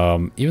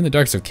 Even the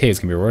darkest of caves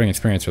can be a rewarding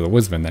experience for the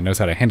woodsman that knows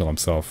how to handle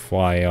himself.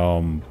 Why,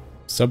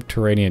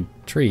 subterranean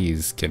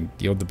trees can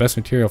yield the best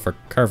material for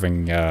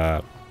carving,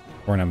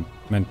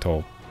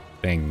 ornamental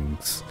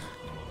things.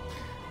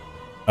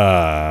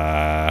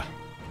 I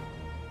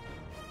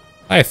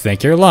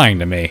think you're lying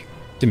to me.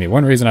 Give me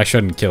one reason I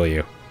shouldn't kill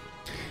you.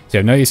 You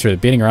have no use for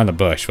beating around the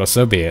bush. Well,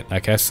 so be it.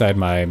 I cast aside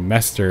my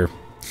master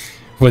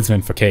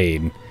woodsman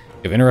facade.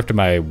 You've interrupted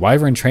my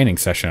wyvern training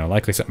session and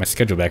likely set my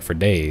schedule back for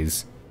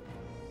days.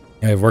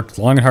 I've worked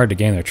long and hard to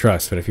gain their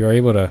trust, but if you are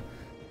able to,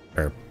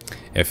 or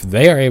if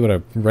they are able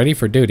to ready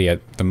for duty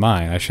at the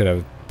mine, I should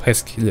have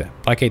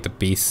placate the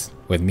beasts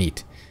with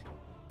meat.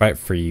 Fight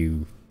for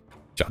you,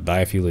 shall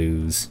die if you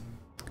lose.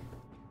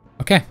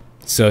 Okay,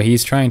 so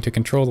he's trying to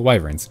control the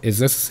wyverns. Is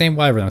this the same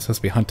wyvern I'm supposed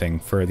to be hunting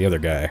for the other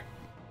guy?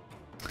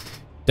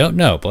 Don't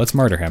know, but let's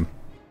murder him.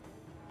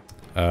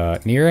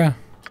 Nira,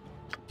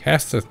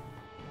 cast a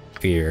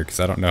fear, because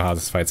I don't know how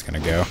this fight's gonna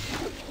go.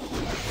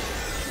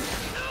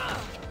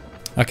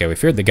 Okay, we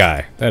feared the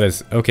guy. That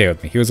is okay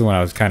with me. He was the one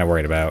I was kind of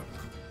worried about.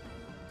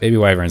 Baby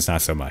wyverns,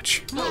 not so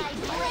much.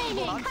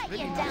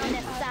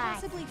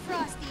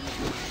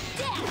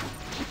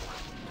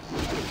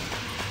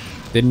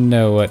 Didn't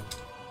know what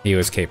he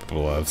was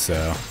capable of,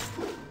 so...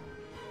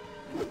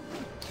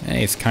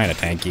 he's kind of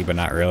tanky, but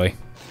not really.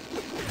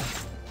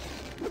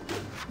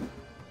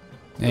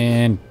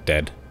 And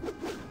dead.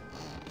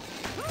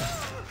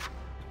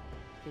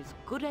 As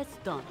good as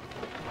done.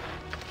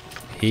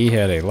 He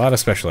had a lot of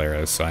special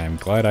arrows, so I am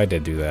glad I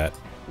did do that.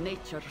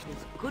 Nature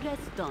is good as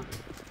done.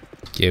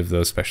 Give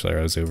those special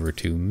arrows over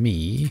to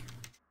me.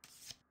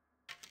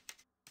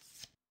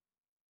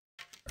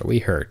 Are we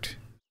hurt?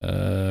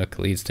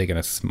 Khalid's taking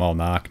a small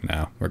knock.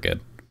 No, we're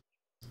good.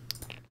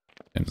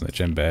 Into the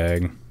gym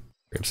bag.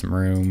 Grab some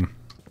room.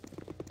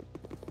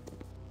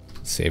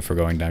 Save for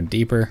going down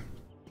deeper.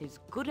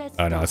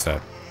 Oh no, that's a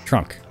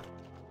trunk.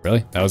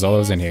 Really? That was all that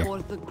was in here.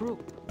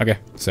 Okay,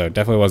 so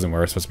definitely wasn't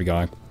where we're supposed to be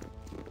going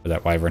for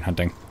that wyvern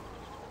hunting.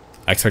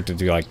 I expected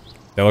to do like,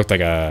 that looked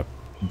like a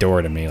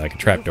door to me, like a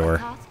trap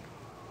door.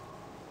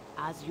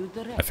 I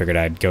figured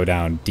I'd go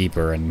down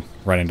deeper and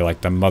run into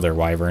like the mother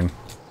wyvern.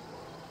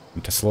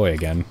 And to Sloy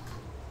again.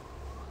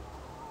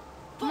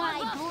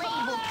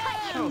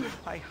 Oh,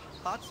 my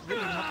heart's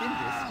really not in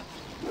this.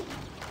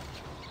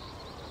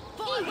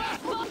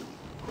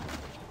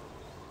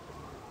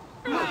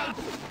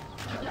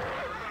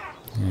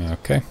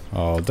 Okay,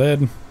 all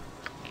dead.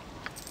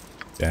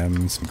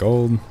 Gem, some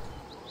gold.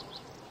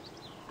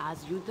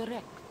 As you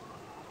direct.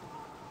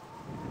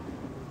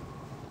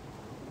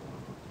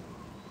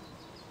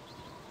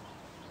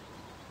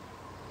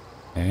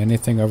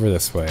 Anything over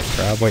this way?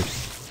 Probably.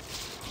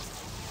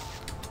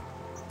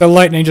 The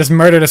lightning just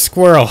murdered a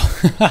squirrel.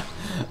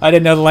 I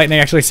didn't know the lightning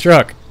actually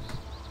struck.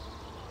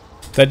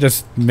 That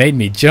just made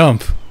me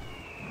jump. As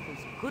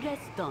good as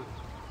done.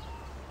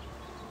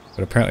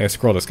 But apparently a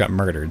squirrel just got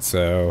murdered,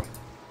 so...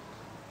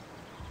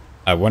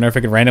 I wonder if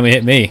it could randomly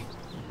hit me.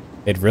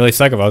 It'd really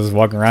suck if I was just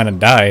walking around and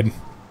died.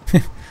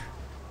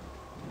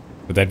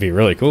 But that'd be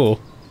really cool.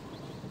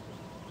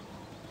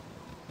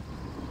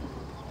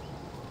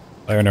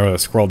 I don't know where the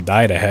squirrel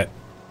died at.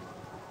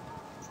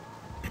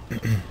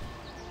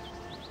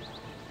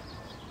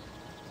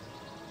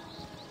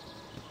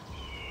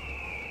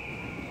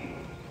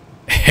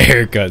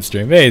 Haircut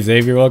stream. Hey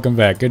Xavier, welcome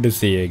back. Good to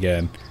see you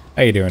again.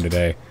 How you doing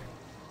today?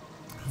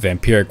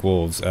 Vampiric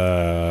wolves.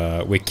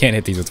 We can't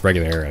hit these with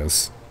regular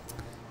arrows.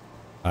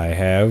 I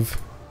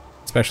have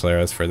special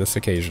arrows for this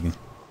occasion.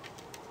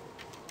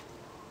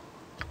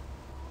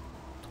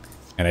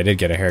 And I did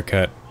get a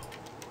haircut.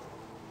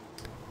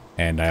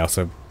 And I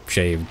also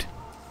shaved.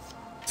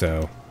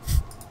 So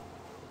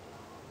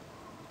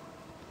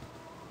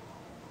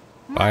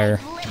Fire.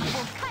 My blade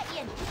will cut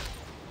you.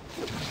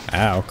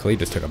 Ow, Khalid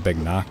just took a big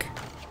knock.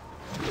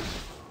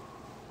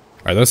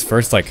 Are those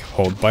first, like,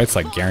 hold bites,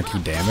 like,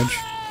 guaranteed damage?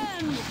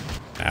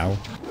 Ow.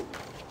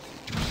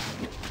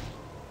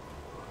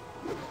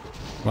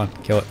 Come on,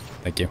 kill it.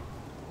 Thank you.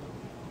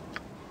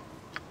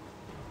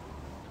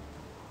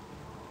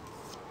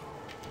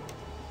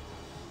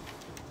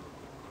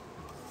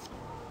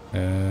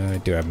 I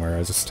do have more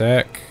arrows a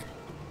stack.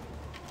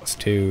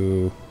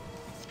 +2.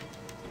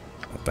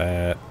 Not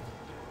that.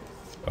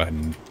 Go ahead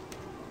and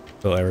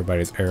fill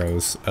everybody's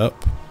arrows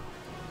up.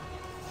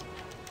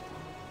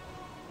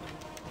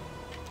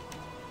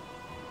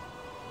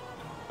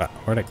 Ah,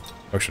 where'd I...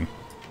 Ocean.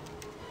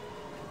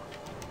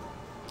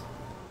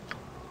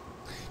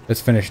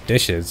 Let's finish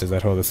dishes. Does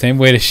that hold the same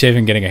weight as shaving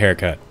and getting a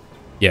haircut?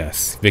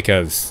 Yes,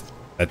 because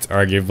that's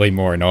arguably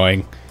more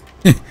annoying.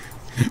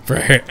 For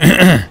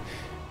a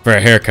for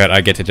a haircut,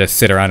 I get to just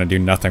sit around and do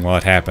nothing while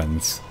it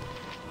happens.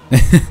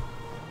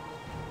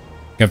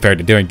 Compared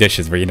to doing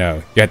dishes where, you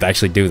know, you have to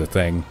actually do the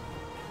thing.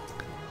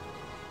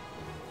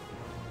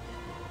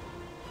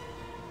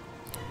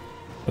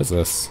 What is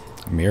this?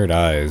 Mirrored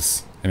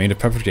eyes. I mean, a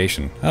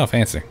petrification. Oh,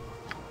 fancy.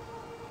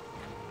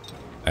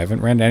 I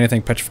haven't ran into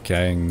anything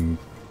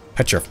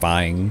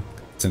petrifying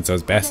since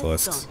those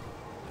basilisks.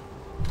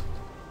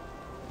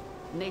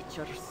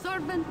 Nature's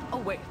servant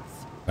awaits.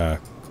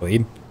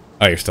 Khalid?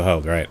 Oh, you're still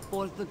held, right.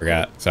 For the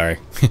Forgot. Sorry.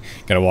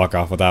 Gotta walk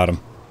off without him.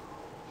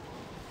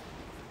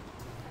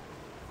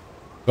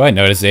 Do I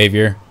notice,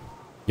 Xavier?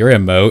 Your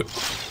emote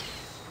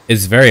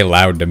is very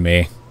loud to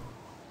me.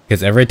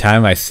 Because every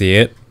time I see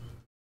it,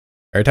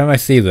 every time I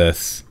see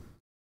this,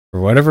 for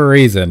whatever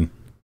reason,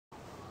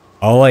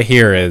 all I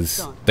hear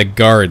is the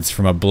guards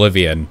from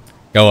Oblivion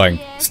going,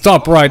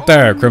 "Stop right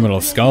there,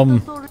 criminal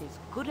scum!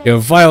 You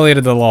have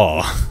violated the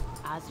law."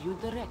 As you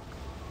direct.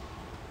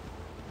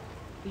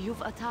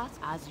 You've a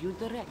task as you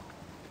direct.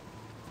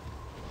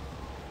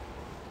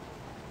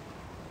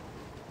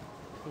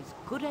 As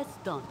good as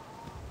done.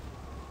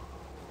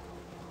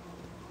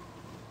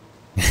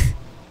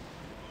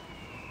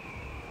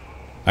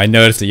 I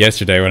noticed it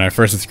yesterday when I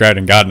first subscribed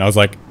and got it, and I was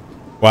like,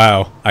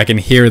 wow, I can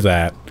hear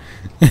that.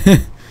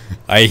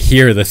 I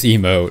hear this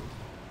emote.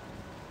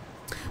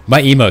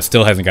 My emote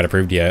still hasn't got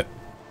approved yet.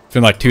 It's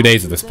been like 2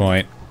 days at this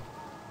point.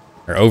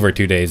 Or over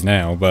 2 days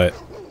now, but...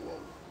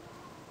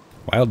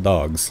 Wild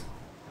dogs.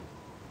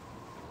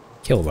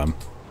 Kill them.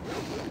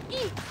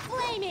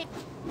 Flame it.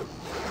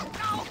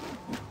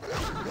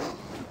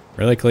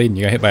 Really, Clayton?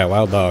 You got hit by a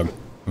wild dog.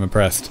 I'm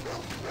impressed.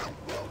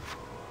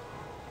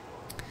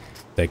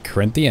 The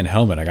Corinthian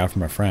helmet I got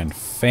from a friend.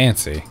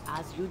 Fancy.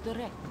 As you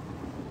direct.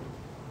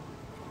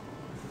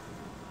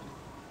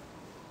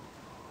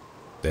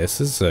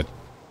 This is a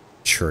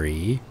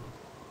tree.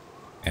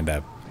 And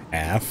a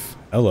half.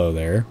 Hello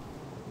there.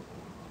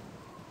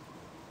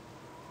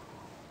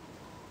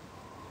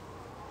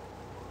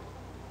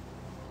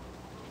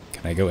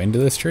 Can I go into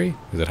this tree?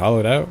 Is it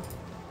hollowed out?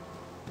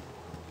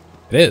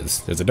 It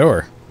is. There's a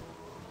door.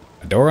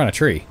 A door on a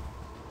tree.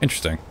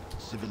 Interesting.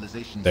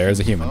 There's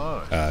a human.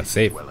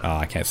 Save. Oh,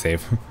 I can't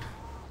save.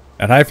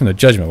 And hide from the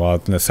judgment while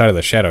on the side of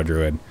the Shadow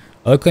Druid.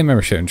 All claim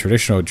membership in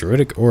traditional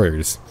druidic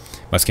orders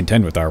must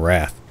contend with our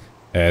wrath,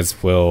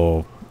 as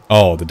will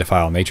all the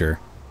defile nature.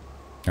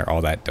 Or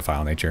all that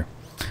defile nature.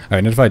 I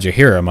identified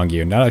Jahira among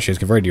you, now that she has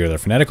converted you to their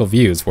fanatical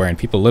views wherein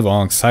people live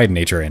alongside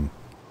nature in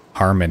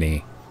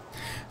harmony.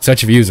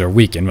 Such views are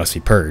weak and must be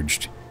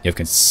purged. You have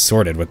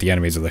consorted with the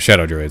enemies of the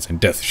Shadow Druids,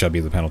 and death shall be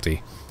the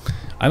penalty.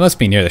 I must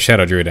be near the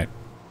Shadow Druid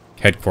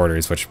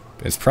headquarters, which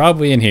is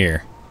probably in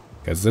here,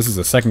 because this is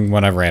the second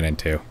one I've ran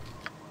into.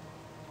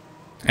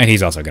 And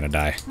he's also gonna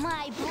die.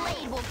 My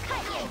blade will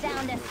cut you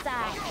down to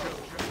size.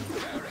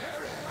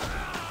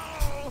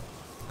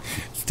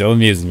 Still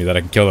amuses me that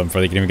I can kill them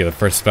before they can even get the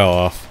first spell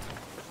off.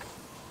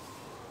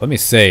 Let me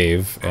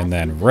save and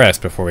then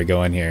rest before we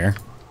go in here.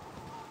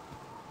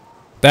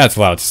 That's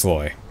loud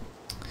sloy.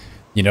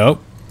 You know,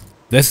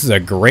 this is a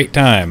great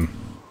time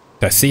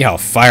to see how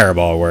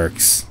Fireball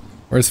works.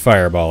 Where's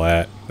Fireball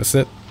at? This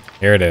it?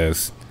 Here it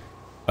is.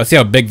 Let's see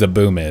how big the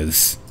boom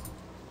is.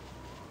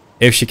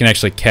 If she can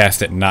actually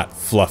cast it and not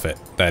fluff it,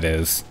 that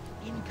is.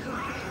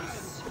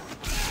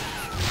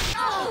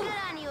 Oh, good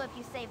on you if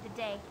you saved the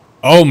day.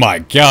 Oh my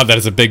god, that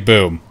is a big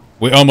boom.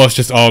 We almost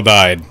just all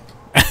died.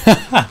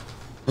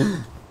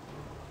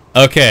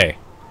 Okay.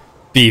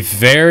 Be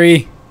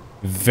very,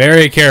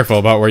 very careful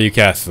about where you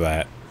cast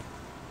that.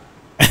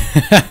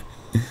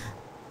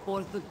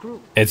 For the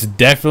group. It's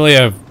definitely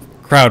a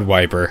crowd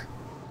wiper.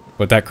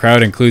 But that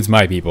crowd includes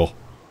my people.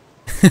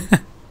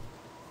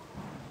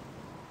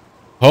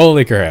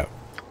 Holy crap.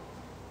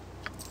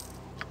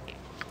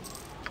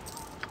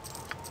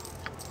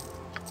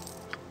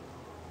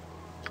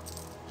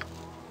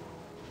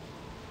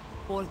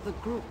 For the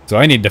group. So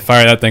I need to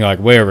fire that thing like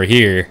way over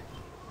here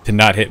to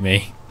not hit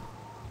me.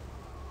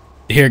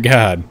 Dear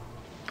God.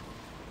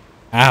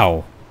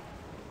 Ow.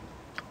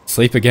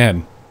 Sleep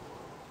again.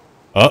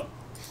 Oh.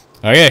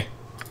 Okay.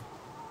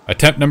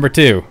 Attempt number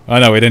 2. Oh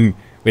no, we didn't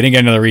get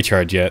another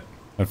recharge yet,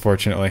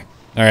 unfortunately.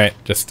 Alright,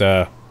 just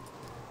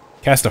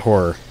cast a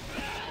horror.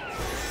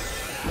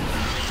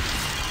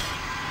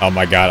 Oh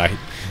my god,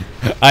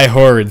 I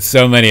horrored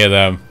so many of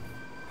them.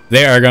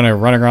 They are gonna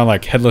run around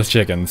like headless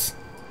chickens.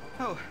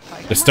 Oh,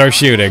 I Just start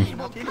shooting.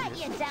 We'll cut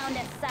you down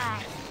to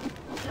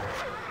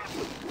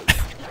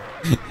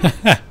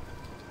size.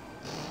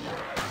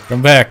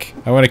 Come back.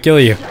 I want to kill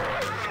you.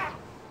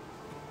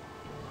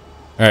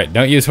 Alright,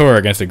 don't use horror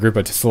against a group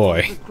of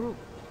Tsloi.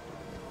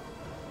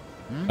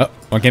 Oh,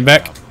 one came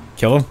back.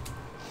 Kill him.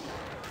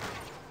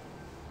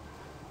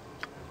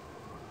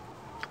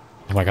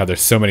 Oh my god,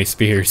 there's so many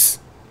spears.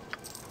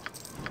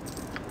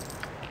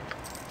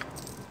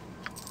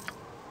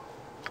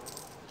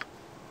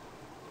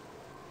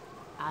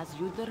 As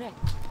you direct.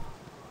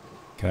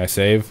 Can I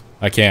save?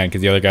 I can,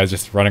 because the other guy's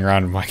just running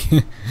around like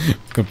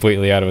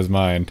completely out of his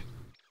mind.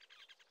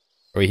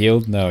 Are we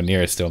healed? No,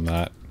 Nier is still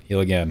not. Heal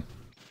again.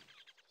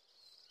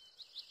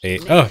 Hey,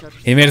 oh,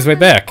 he made his way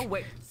back.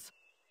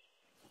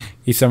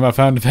 He somehow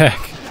found it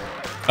back.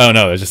 Oh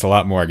no, there's just a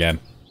lot more again.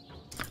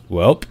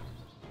 Welp.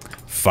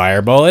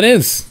 Fireball it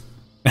is.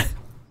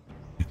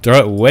 Throw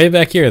it way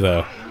back here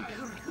though.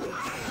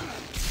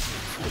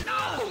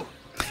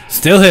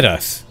 Still hit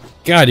us.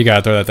 God, you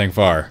gotta throw that thing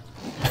far.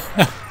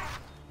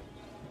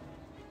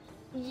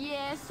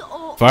 Yes,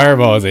 oh,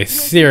 Fireball is a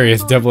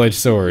serious double-edged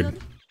sword.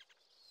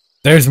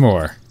 There's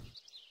more.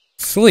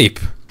 Sleep.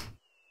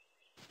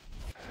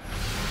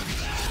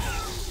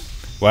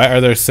 Why are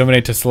there so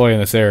many Tsloi in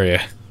this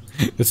area?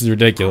 This is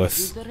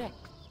ridiculous. direct.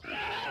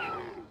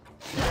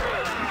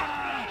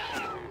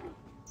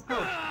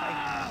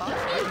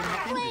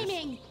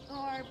 Flaming!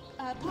 Or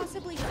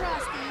possibly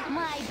frosty.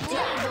 My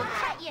blade will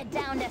cut you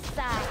down to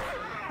size.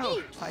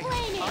 Oh, I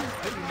Flaming!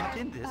 thought really not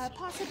in this.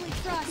 Possibly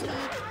frosty.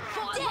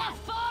 Death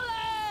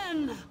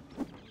fallen!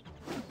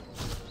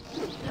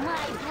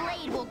 My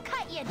blade will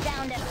cut you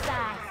down to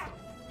size.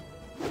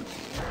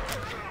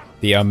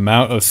 The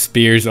amount of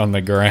spears on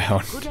the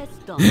ground. Good as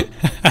done.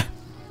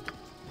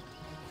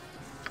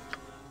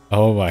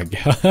 Oh my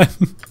god.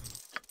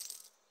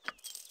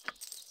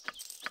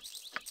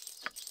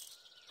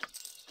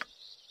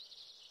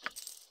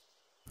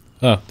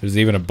 Oh, there's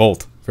even a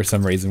bolt for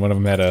some reason. One of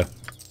them had a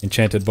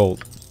enchanted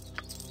bolt.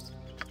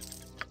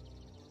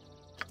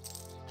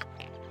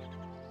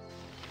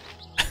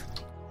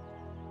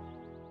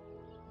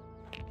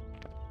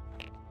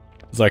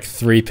 It's like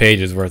 3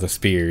 pages worth of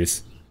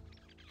spears.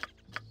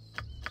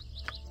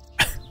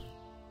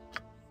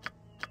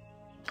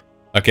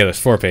 Okay, there's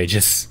 4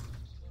 pages.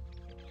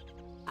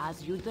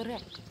 As you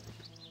direct.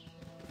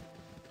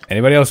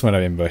 Anybody else want to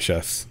ambush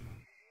us?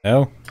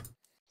 No?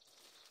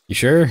 You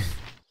sure?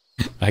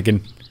 We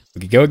can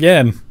go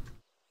again.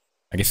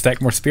 I can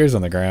stack more spears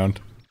on the ground.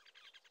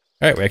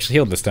 Alright, we actually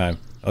healed this time.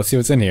 Let's see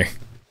what's in here.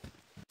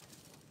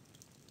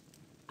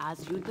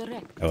 As you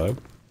direct. Hello?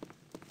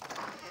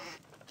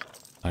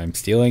 I'm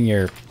stealing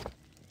your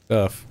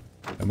stuff.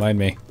 Don't mind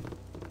me.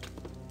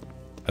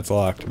 That's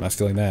locked. I'm not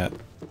stealing that.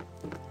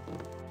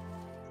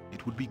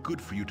 It would be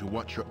good for you to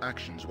watch your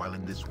actions while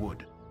in this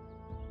wood.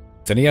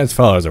 Zenia's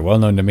followers are well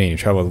known to me and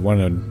travel with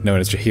one known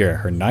as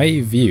Jahira. Her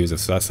naive views of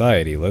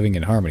society living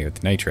in harmony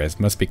with nature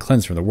must be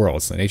cleansed from the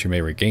world so that nature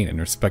may regain and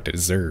respect it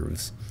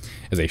deserves.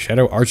 As a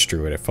shadow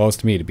archdruid, it falls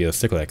to me to be the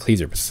stickler that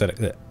cleaves her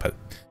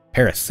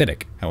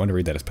parasitic. I want to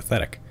read that as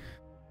pathetic.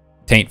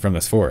 Taint from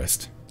this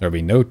forest. There will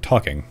be no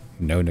talking,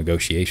 no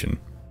negotiation.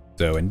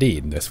 So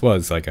indeed, this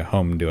was like a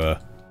home to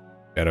a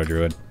shadow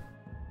druid.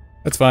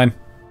 That's fine.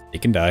 He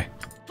can die.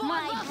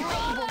 My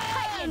blade will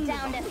cut you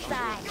down to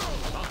size.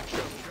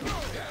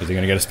 Is he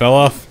gonna get a spell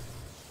off?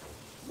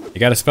 He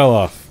got a spell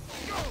off.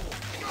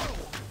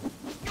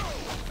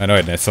 Oh no,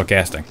 it's still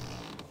casting.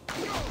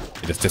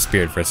 He just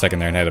disappeared for a second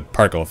there and had a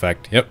particle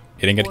effect. Yep,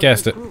 he didn't get to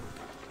cast it.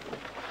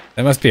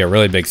 That must be a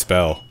really big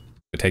spell.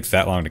 It takes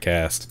that long to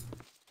cast.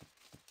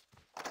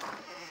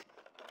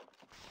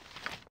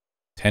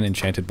 10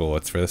 enchanted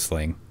bullets for the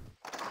sling.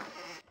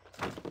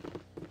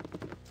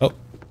 Oh.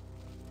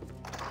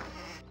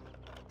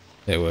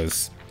 It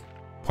was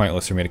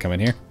pointless for me to come in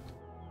here.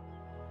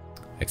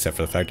 Except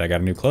for the fact I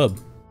got a new club.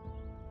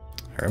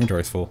 Her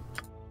inventory's full.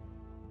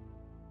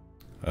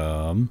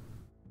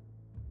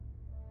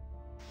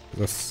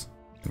 This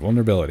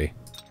vulnerability.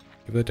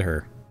 Give it to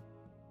her.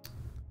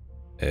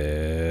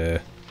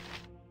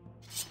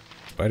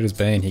 Spider's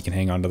Bane, he can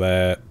hang on to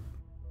that.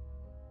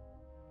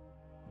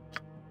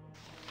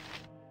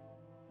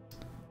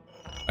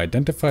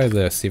 Identify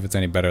this, see if it's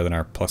any better than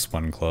our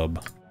 +1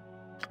 club.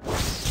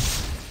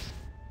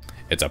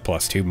 It's a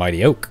 +2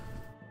 Mighty Oak.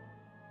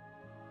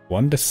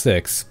 1 to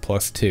 6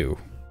 +2.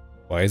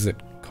 Why is it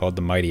called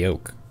the Mighty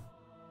Oak?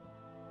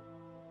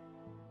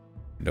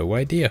 No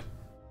idea.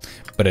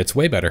 But it's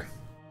way better.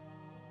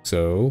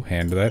 So,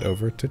 hand that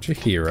over to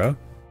Jahira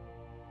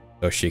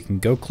so she can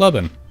go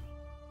clubbing.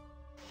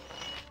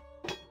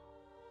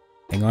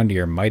 Hang on to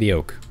your Mighty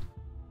Oak.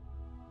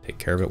 Take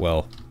care of it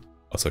well.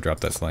 Also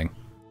drop that sling.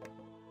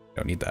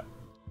 Don't need that.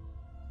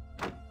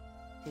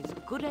 As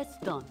good as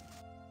done.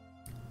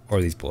 Or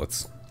these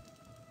bullets.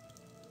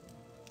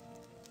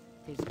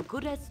 As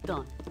good as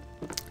done.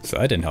 So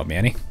that didn't help me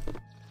any.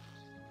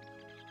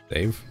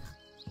 Save.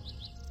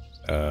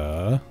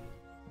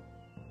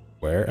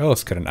 Where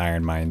else could an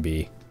iron mine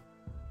be?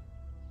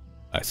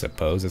 I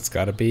suppose it's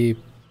gotta be...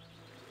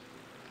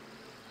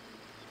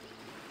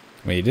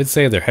 I mean, you did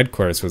say their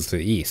headquarters was to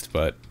the east,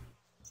 but...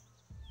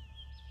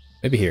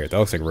 Maybe here. That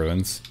looks like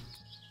ruins.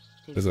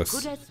 Tis This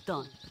good as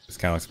done.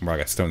 kind of looks more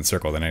like a stone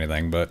circle than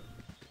anything, but...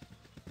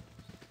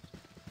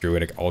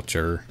 Druidic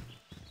altar.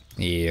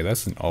 Yeah,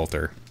 that's an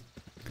altar.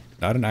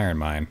 Not an iron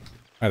mine.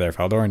 Hi there,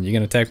 Faldorn. You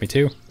gonna attack me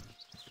too?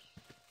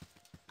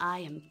 I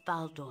am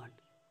Baldur.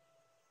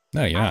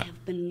 No, you're I not.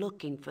 have been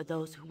looking for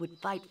those who would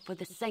fight for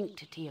the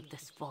sanctity of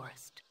this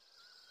forest.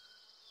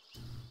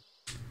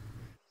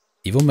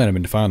 Evil men have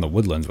been defiling the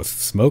woodlands with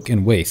smoke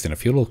and waste in a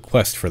futile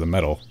quest for the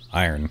metal,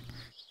 iron.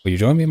 Will you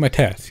join me in my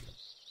task?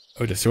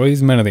 Oh, destroy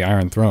these men of the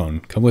Iron Throne.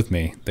 Come with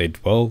me. They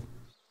dwell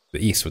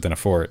the east within a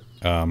fort.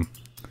 I'm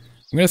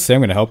gonna say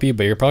I'm gonna help you,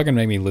 but you're probably gonna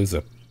make me lose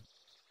a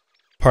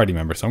party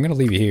member, so I'm gonna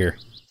leave you here.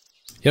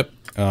 Yep.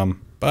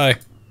 Bye.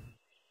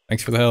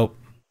 Thanks for the help.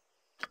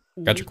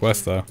 Got your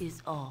quest, though.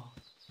 Is all.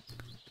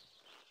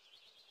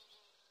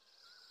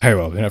 Very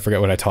well, do not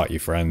forget what I taught you,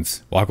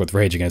 friends. Walk with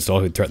rage against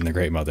all who threaten the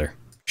Great Mother.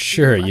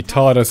 Sure, you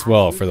taught us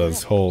well for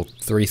those whole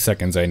 3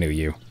 seconds I knew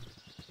you.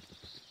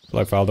 Good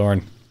luck,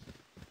 Faldorn.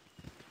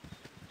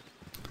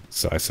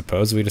 So I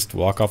suppose we just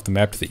walk off the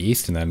map to the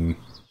east and then...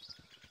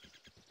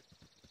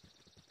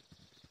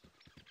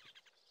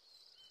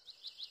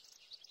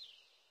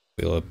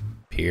 we'll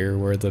appear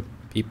where the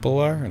people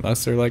are?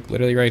 Unless they're like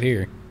literally right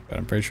here. But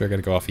I'm pretty sure I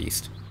gotta go off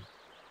east.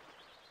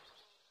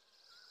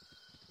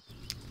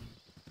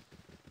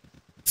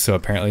 So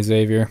apparently,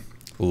 Xavier,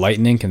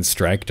 lightning can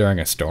strike during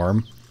a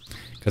storm.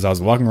 Because I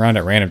was walking around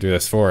at random through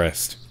this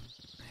forest,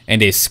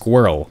 and a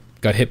squirrel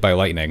got hit by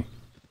lightning.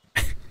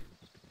 I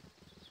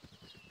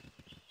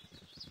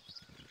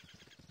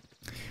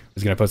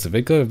was gonna post a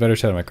vid clip of better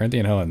shot of my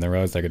Corinthian Helen, and then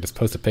realized I could just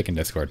post a pic in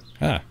Discord.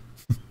 Ah.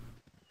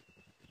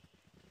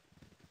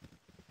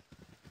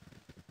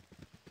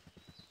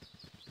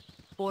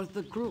 For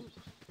the group.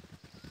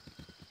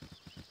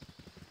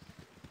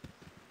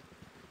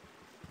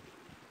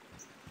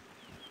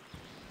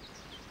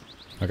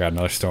 I got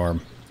another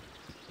storm.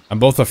 I'm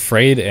both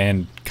afraid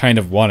and kind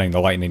of wanting the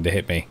lightning to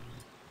hit me.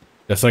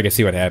 Just so I can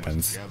see what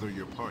happens. Gather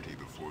your party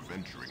before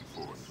venturing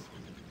forth.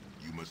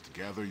 You must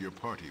gather your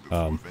party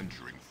before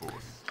venturing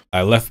forth.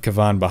 I left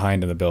Kavan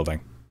behind in the building.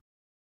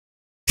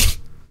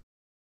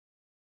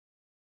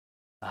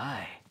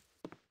 Aye,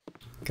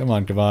 Come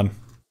on, Kavan.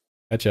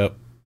 Catch up.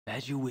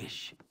 as you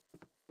wish.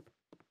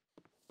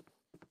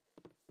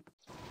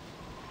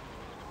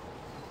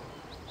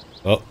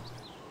 Well,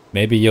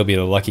 maybe you'll be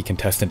the lucky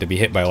contestant to be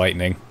hit by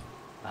lightning.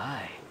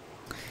 Aye.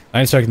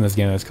 I'm expecting this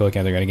game that's cool.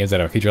 They're gonna games that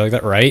have a feature like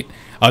that, right?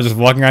 I was just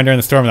walking around during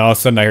the storm, and all of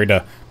a sudden I heard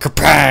a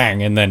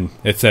kerpang, and then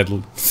it said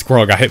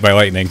squirrel got hit by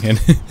lightning, and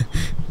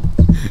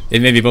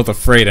it made me both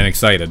afraid and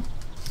excited.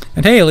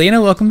 And hey,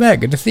 Lena, welcome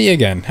back. Good to see you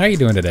again. How you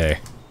doing today?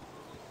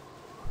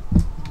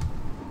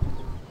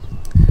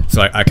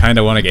 So I kind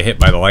of want to get hit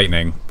by the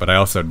lightning, but I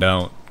also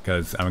don't,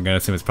 because I'm gonna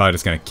assume it's probably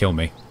just gonna kill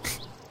me.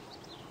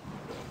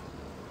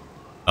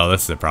 Oh,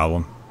 this is a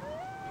problem.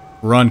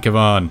 Run,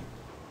 Kavan.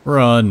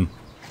 Run.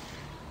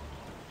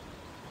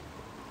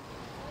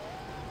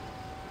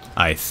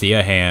 I see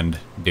a hand.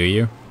 Do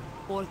you?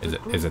 For the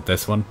group. Is it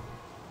this one?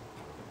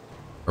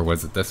 Or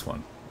was it this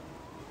one?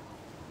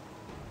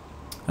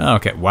 Oh,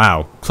 okay,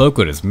 wow.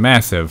 Cloakwood is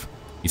massive.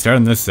 You start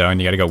in this zone,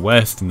 you gotta go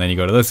west, and then you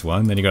go to this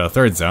one, then you go to the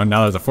third zone,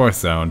 now there's a fourth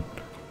zone.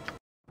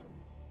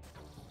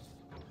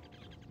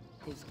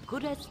 Tis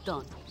good as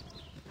done.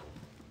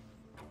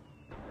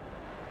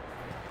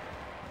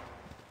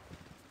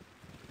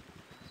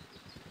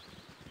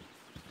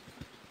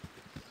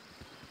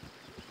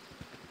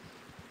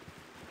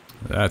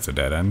 That's a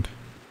dead end.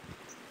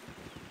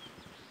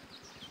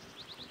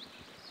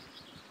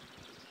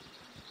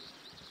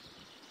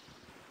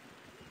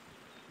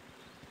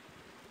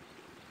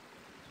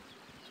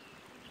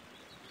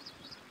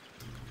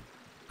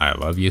 I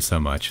love you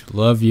so much.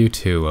 Love you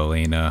too,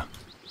 Alina.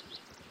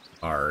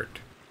 Art.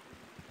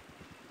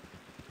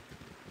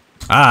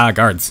 Ah,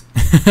 guards.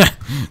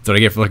 That's what I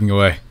get for looking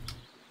away.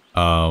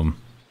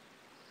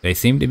 They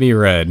seem to be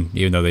red,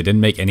 even though they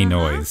didn't make any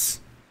noise.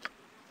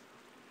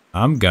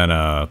 I'm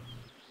gonna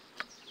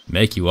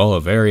make you all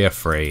very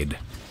afraid.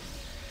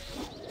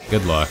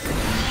 Good luck.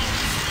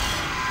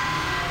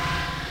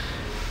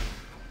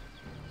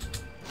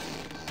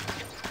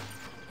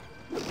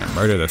 And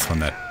murder this one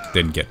that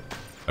didn't get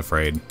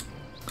afraid.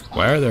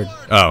 Why are there...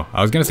 Oh,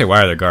 I was gonna say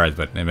why are there guards,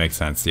 but it makes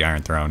sense. The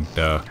Iron Throne.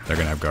 Duh. They're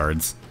gonna have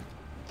guards.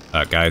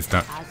 Guys,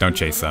 don't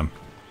chase them.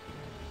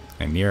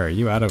 And Nir, are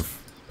you out of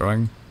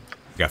throwing?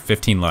 You got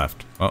 15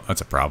 left. Well,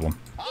 that's a problem.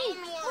 Eat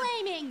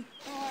flaming!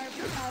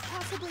 Or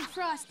possibly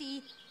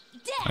frosty.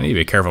 I need to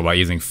be careful about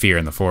using fear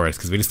in the forest,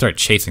 because we just start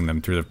chasing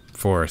them through the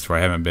forest where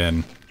I haven't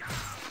been.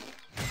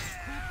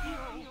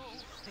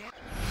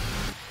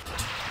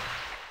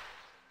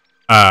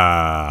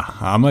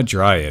 I'm a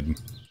dryad.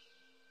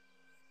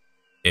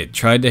 It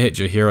tried to hit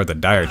Jahir with a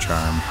dire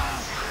charm.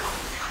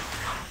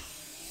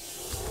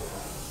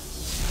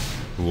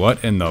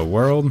 What in the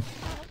world?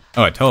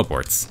 Oh, it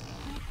teleports.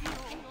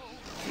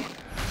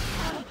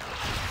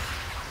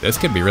 This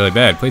could be really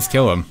bad. Please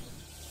kill him.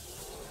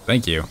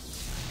 Thank you.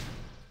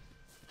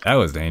 That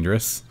was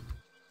dangerous.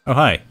 Oh,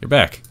 hi. You're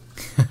back.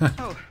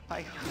 Oh,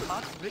 my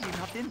heart's really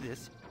not in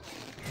this.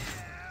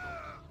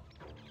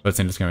 What's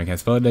in discovery? Can't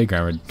spell today.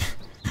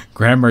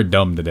 Grammar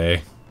dumb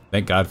today.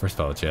 Thank God for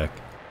spell check.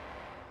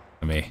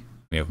 Let me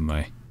open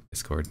my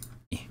Discord.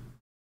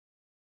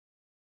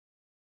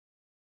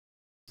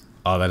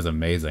 Oh, that is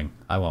amazing.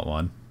 I want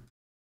one.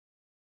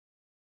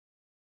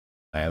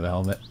 I have a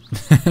helmet.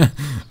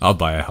 I'll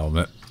buy a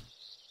helmet.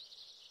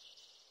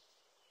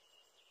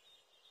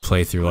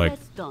 Play through like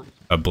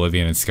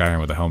Oblivion and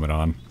Skyrim with a helmet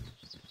on.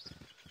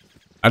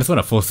 I just want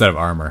a full set of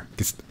armor.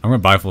 I'm gonna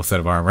buy a full set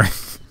of armor.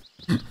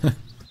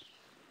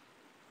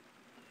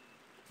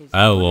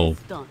 I will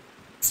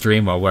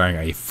stream while wearing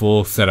a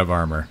full set of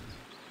armor.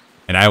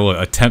 And I will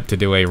attempt to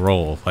do a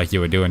roll like you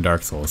would do in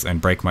Dark Souls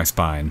and break my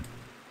spine.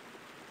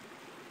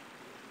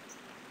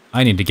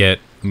 I need to get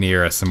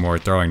near some more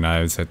throwing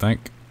knives, I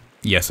think.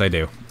 Yes, I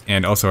do.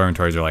 And also our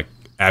inventories are like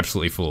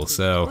absolutely full,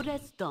 so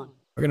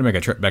we're gonna make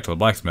a trip back to the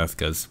blacksmith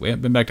because we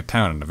haven't been back to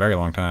town in a very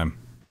long time.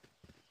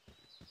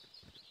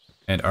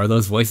 And are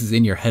those voices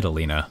in your head,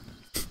 Alina?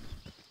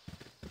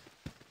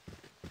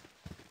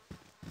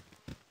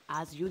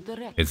 As you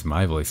direct. Is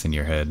my voice in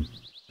your head?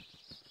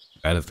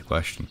 That is the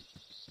question.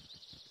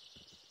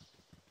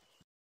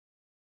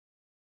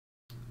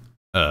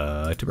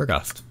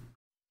 Tubergast.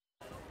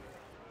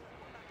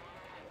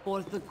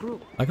 For the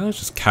group. Like, there's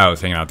just cows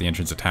hanging out at the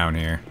entrance of town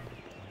here.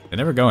 They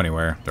never go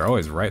anywhere. They're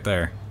always right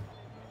there.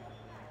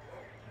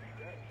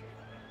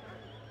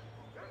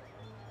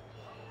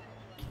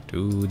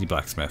 To the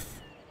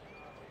blacksmith.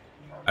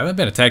 I haven't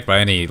been attacked by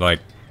any,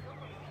 like,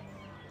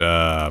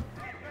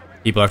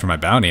 people after my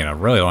bounty in a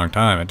really long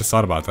time. I just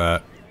thought about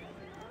that.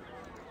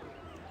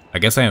 I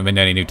guess I haven't been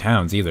to any new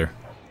towns either.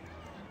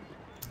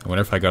 I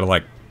wonder if I go to,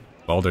 like,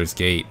 Baldur's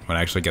Gate when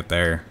I actually get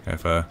there,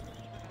 if, I'll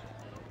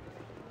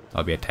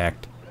be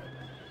attacked.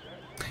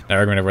 I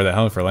recommend I wear the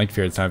helmet for a lengthy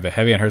period of time, but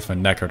heavy and hurts my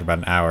neck after about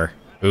an hour.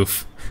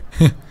 Oof.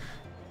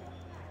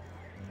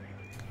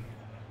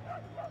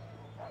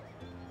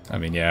 I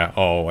mean, yeah,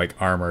 all, like,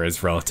 armor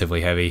is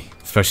relatively heavy.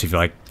 Especially if you,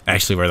 like,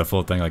 actually wear the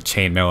full thing, like,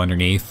 chainmail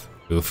underneath.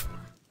 Oof.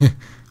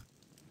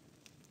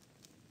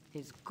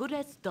 As good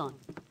as done.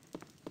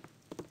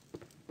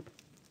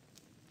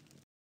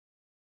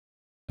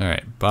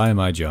 Alright, buy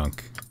my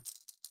junk.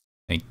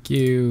 Thank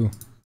you.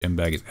 Gem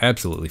bag is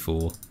absolutely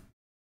full.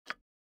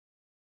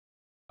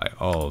 Buy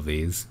all of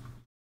these.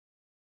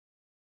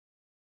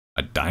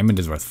 A diamond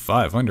is worth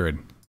 500.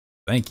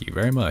 Thank you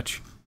very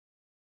much.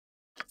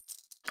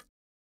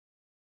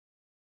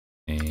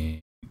 And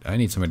I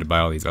need somebody to buy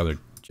all these other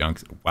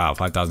junks. Wow,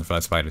 5,000 for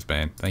that spider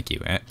span. Thank you.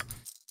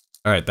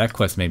 Alright, that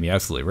quest made me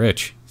absolutely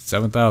rich.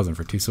 7,000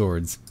 for 2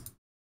 swords.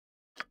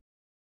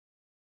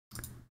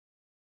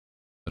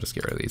 I'll just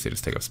get rid of these. They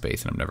just take up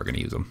space and I'm never going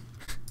to use them.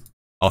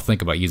 I'll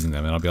think about using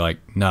them and I'll be like,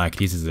 nah, I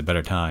could use this at a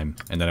better time.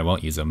 And then I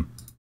won't use them.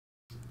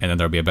 And then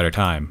there'll be a better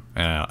time.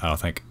 And I'll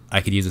think,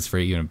 I could use this for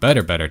an even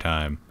better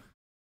time.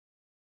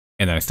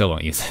 And then I still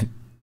won't use it.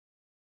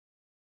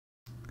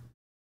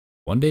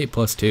 1 day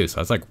plus 2, so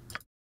that's like,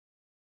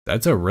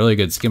 that's a really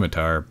good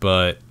scimitar,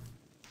 but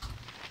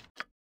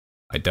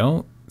I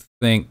don't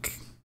think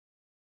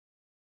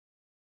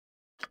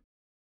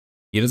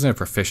he doesn't have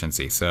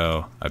proficiency,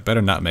 so I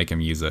better not make him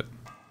use it.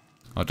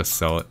 I'll just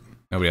sell it.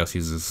 Nobody else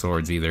uses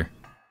swords either.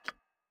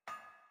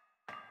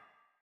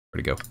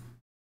 Where'd it go?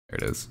 There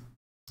it is.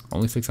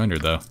 Only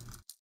 600 though.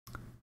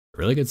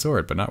 Really good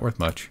sword, but not worth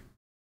much.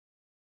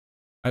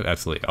 I have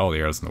absolutely all the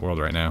arrows in the world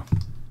right now.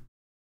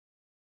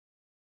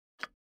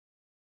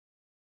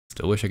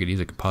 Still wish I could use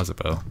a composite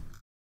bow.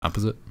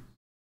 Composite?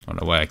 I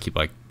don't know why I keep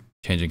like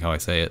changing how I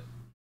say it.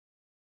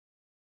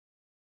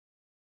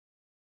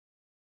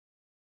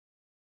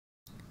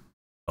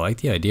 I like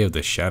the idea of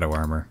the shadow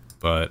armor,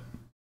 but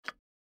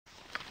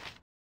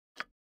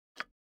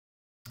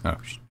oh,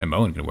 and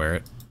Moen can wear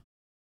it.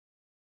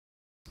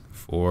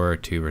 4,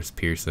 2 versus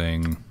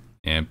piercing,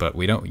 and but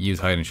we don't use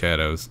hide and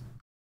shadows.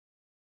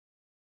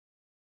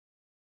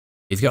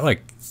 He's got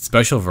like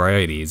special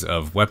varieties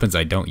of weapons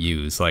I don't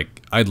use.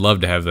 Like, I'd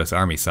love to have this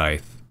army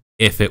scythe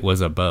if it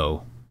was a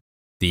bow.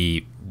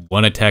 The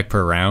 1 attack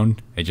per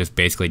round, it just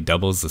basically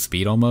doubles the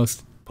speed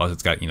almost. Plus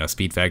it's got, you know,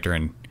 speed factor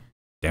and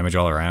damage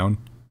all around.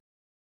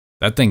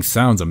 That thing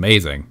sounds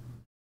amazing,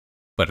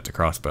 but it's a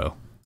crossbow.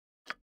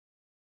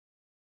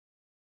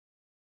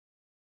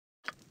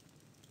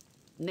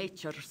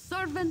 Nature's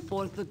servant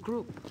for the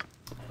group.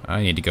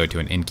 I need to go to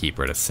an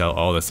innkeeper to sell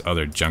all this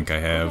other junk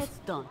I have. That's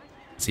done.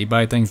 Does he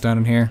buy things down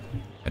in here?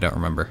 I don't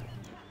remember.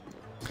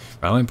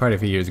 Following party a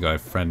few years ago, a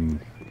friend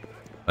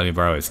let me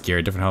borrow his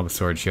gear, different helmet,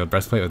 sword, shield,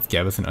 breastplate with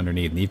gabison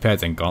underneath, knee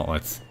pads, and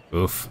gauntlets.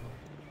 Oof.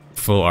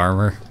 Full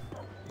armor.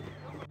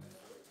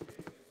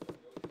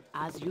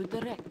 As you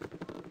direct.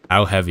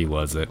 How heavy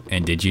was it?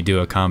 And did you do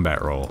a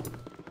combat roll?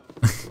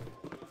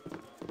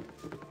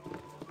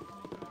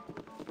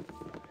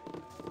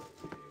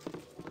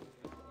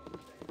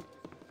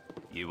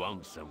 You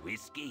want some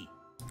whiskey?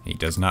 He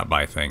does not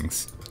buy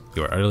things.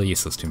 You are utterly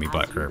useless to me,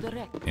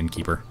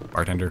 innkeeper,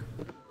 bartender.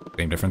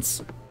 Same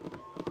difference.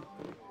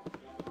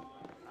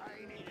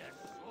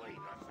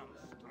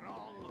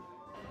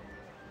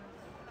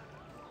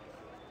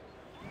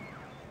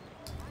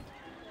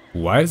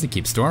 Why does he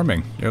keep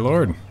storming? Dear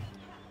Lord.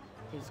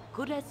 As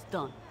good as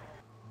done.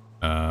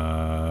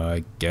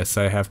 I guess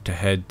I have to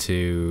head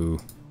to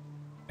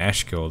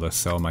Nashkill to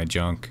sell my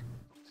junk.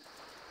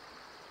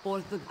 For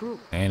the group.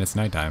 And it's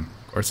nighttime.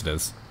 Of course it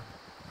is.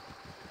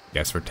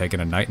 Guess we're taking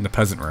a night in the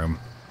peasant room.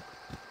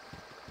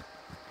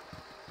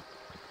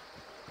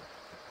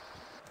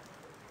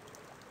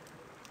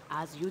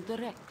 As you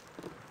direct.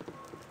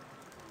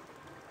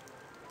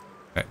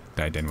 I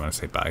didn't want to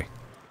say bye.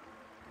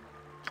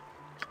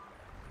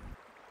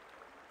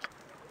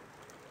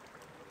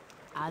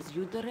 As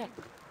you direct.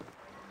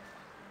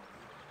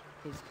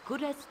 As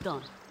good as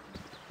done.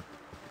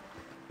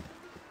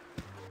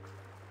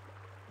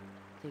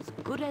 As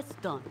good as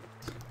done.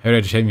 How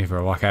did it take me for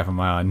a walk half a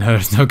mile? I know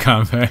there's no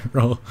combat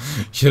roll.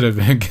 Should have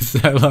been, because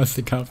I lost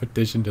the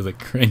competition to the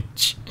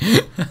cringe.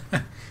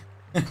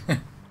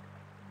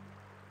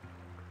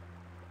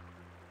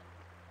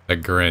 The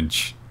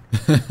Grinch.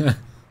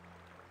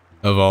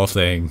 Of all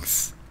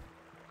things.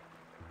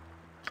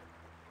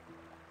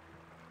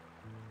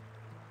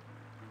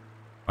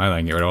 Finally, I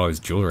can get rid of all this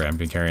jewelry I've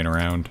been carrying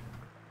around.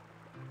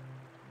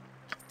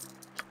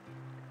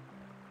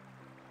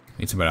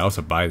 Need somebody else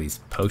to buy these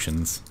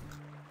potions.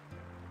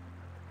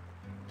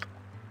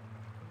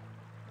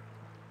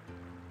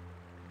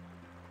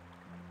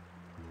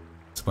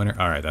 Splinter.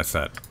 Alright, that's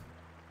that.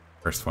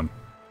 First one.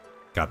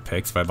 Got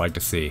pics if I'd like to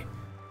see.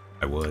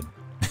 I would.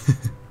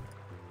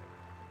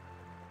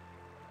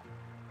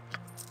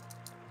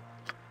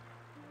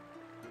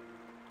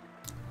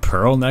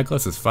 Pearl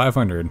necklace is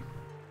 500.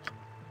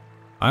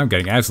 I'm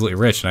getting absolutely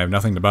rich and I have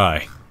nothing to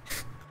buy.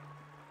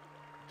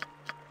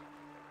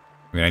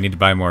 I mean, I need to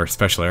buy more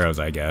special arrows,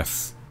 I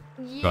guess.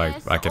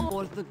 Yes, So I can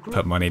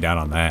put money down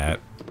on that.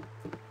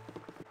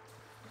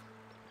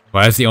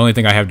 Well, that's the only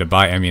thing I have to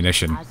buy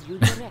ammunition. As you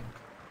direct.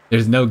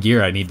 There's no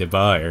gear I need to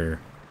buy or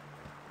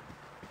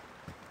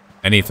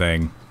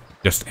anything.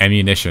 Just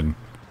ammunition.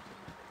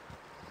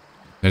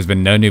 There's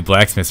been no new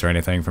blacksmiths or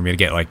anything for me to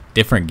get, like,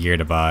 different gear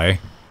to buy.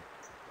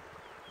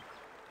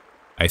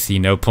 I see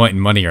no point in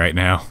money right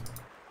now.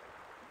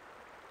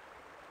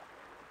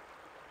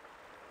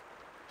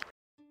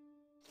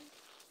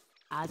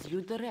 As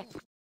you direct.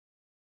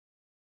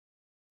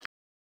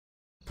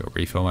 Go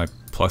refill my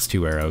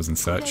 +2 arrows and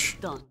such.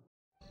 Done.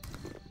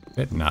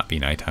 It not be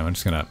nighttime. I'm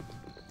just gonna...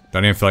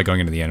 Don't even feel like going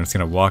into the end. I'm just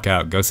gonna walk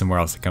out, go somewhere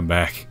else, and come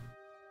back.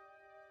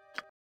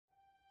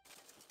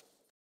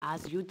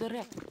 As you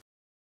direct.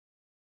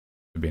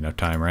 Should be enough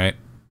time, right?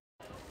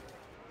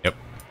 Yep.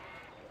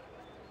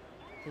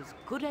 As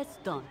good as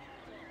done.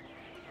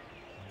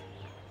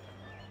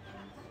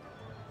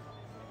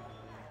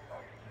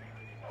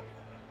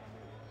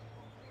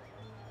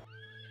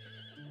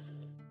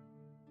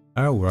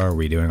 How are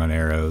we doing on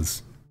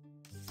arrows?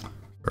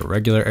 For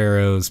regular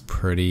arrows,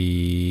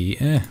 pretty...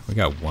 we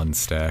got 1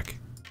 stack.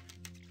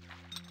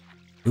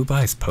 Who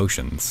buys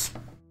potions?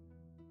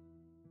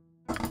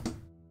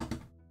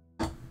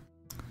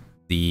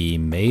 The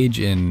mage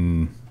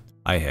in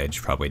High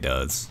Hedge probably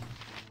does.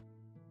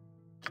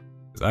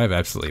 Because I have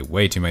absolutely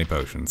way too many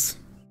potions.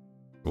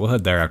 We'll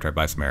head there after I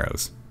buy some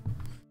arrows.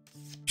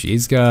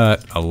 She's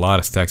got a lot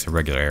of stacks of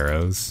regular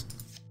arrows.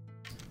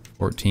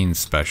 14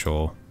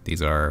 special.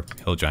 These are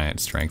Hill Giant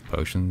strength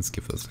potions.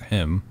 Give those to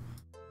him.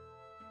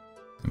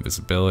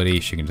 Invisibility,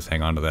 she can just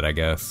hang on to that, I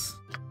guess.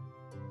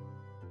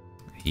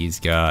 He's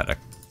got a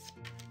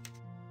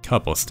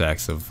couple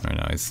stacks of... Oh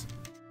no, he's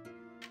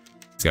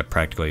got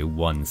practically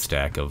 1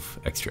 stack of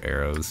extra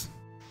arrows.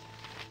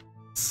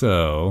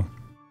 So,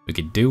 we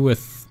could do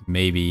with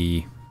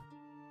maybe...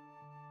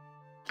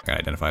 I gotta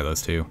identify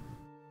those two.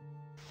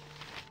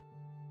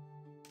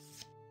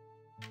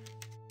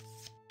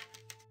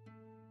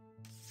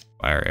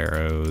 Fire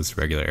arrows,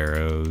 regular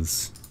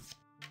arrows.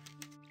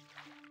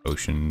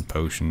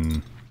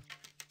 Potion.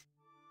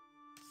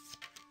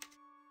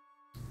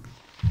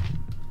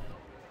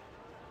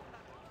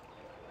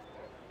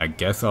 I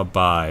guess I'll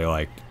buy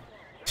like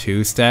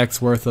 2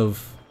 stacks worth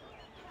of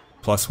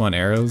 +1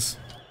 arrows.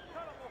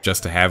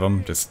 Just to have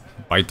them. Just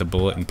bite the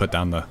bullet and put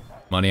down the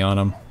money on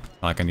them.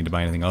 Not like I need to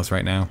buy anything else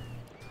right now.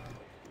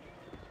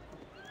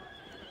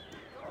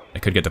 I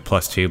could get the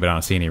 +2, but I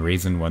don't see any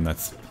reason when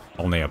that's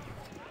only a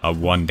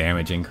 1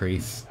 damage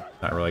increase.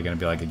 Not really going to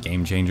be like a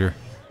game changer.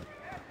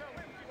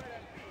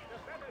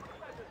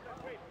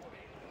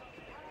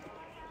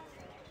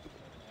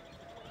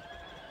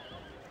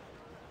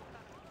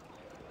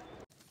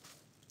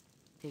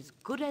 As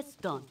good as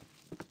done.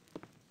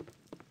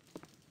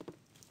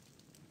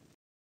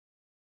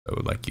 I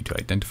would like you to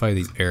identify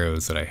these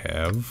arrows that I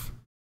have.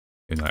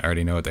 Even though I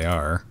already know what they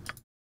are.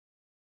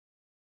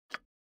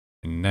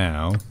 And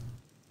now,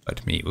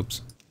 let me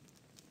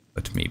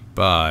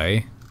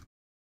buy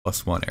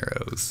 +1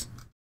 arrows.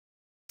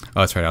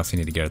 Oh, that's right. I also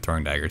need to get a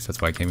throwing daggers.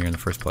 That's why I came here in the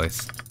first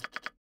place.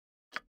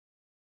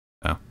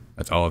 Oh,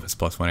 that's all of his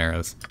 +1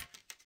 arrows.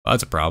 Oh,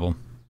 that's a problem.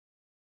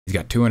 He's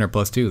got 200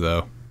 plus 2,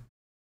 though.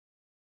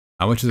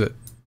 How much is it?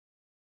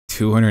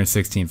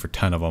 216 for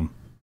 10 of them.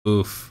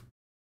 Oof.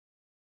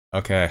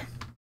 Okay.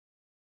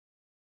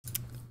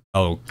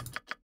 Oh,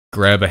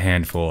 grab a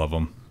handful of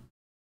them.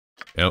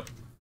 Yep.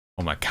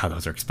 Oh my god,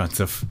 those are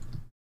expensive.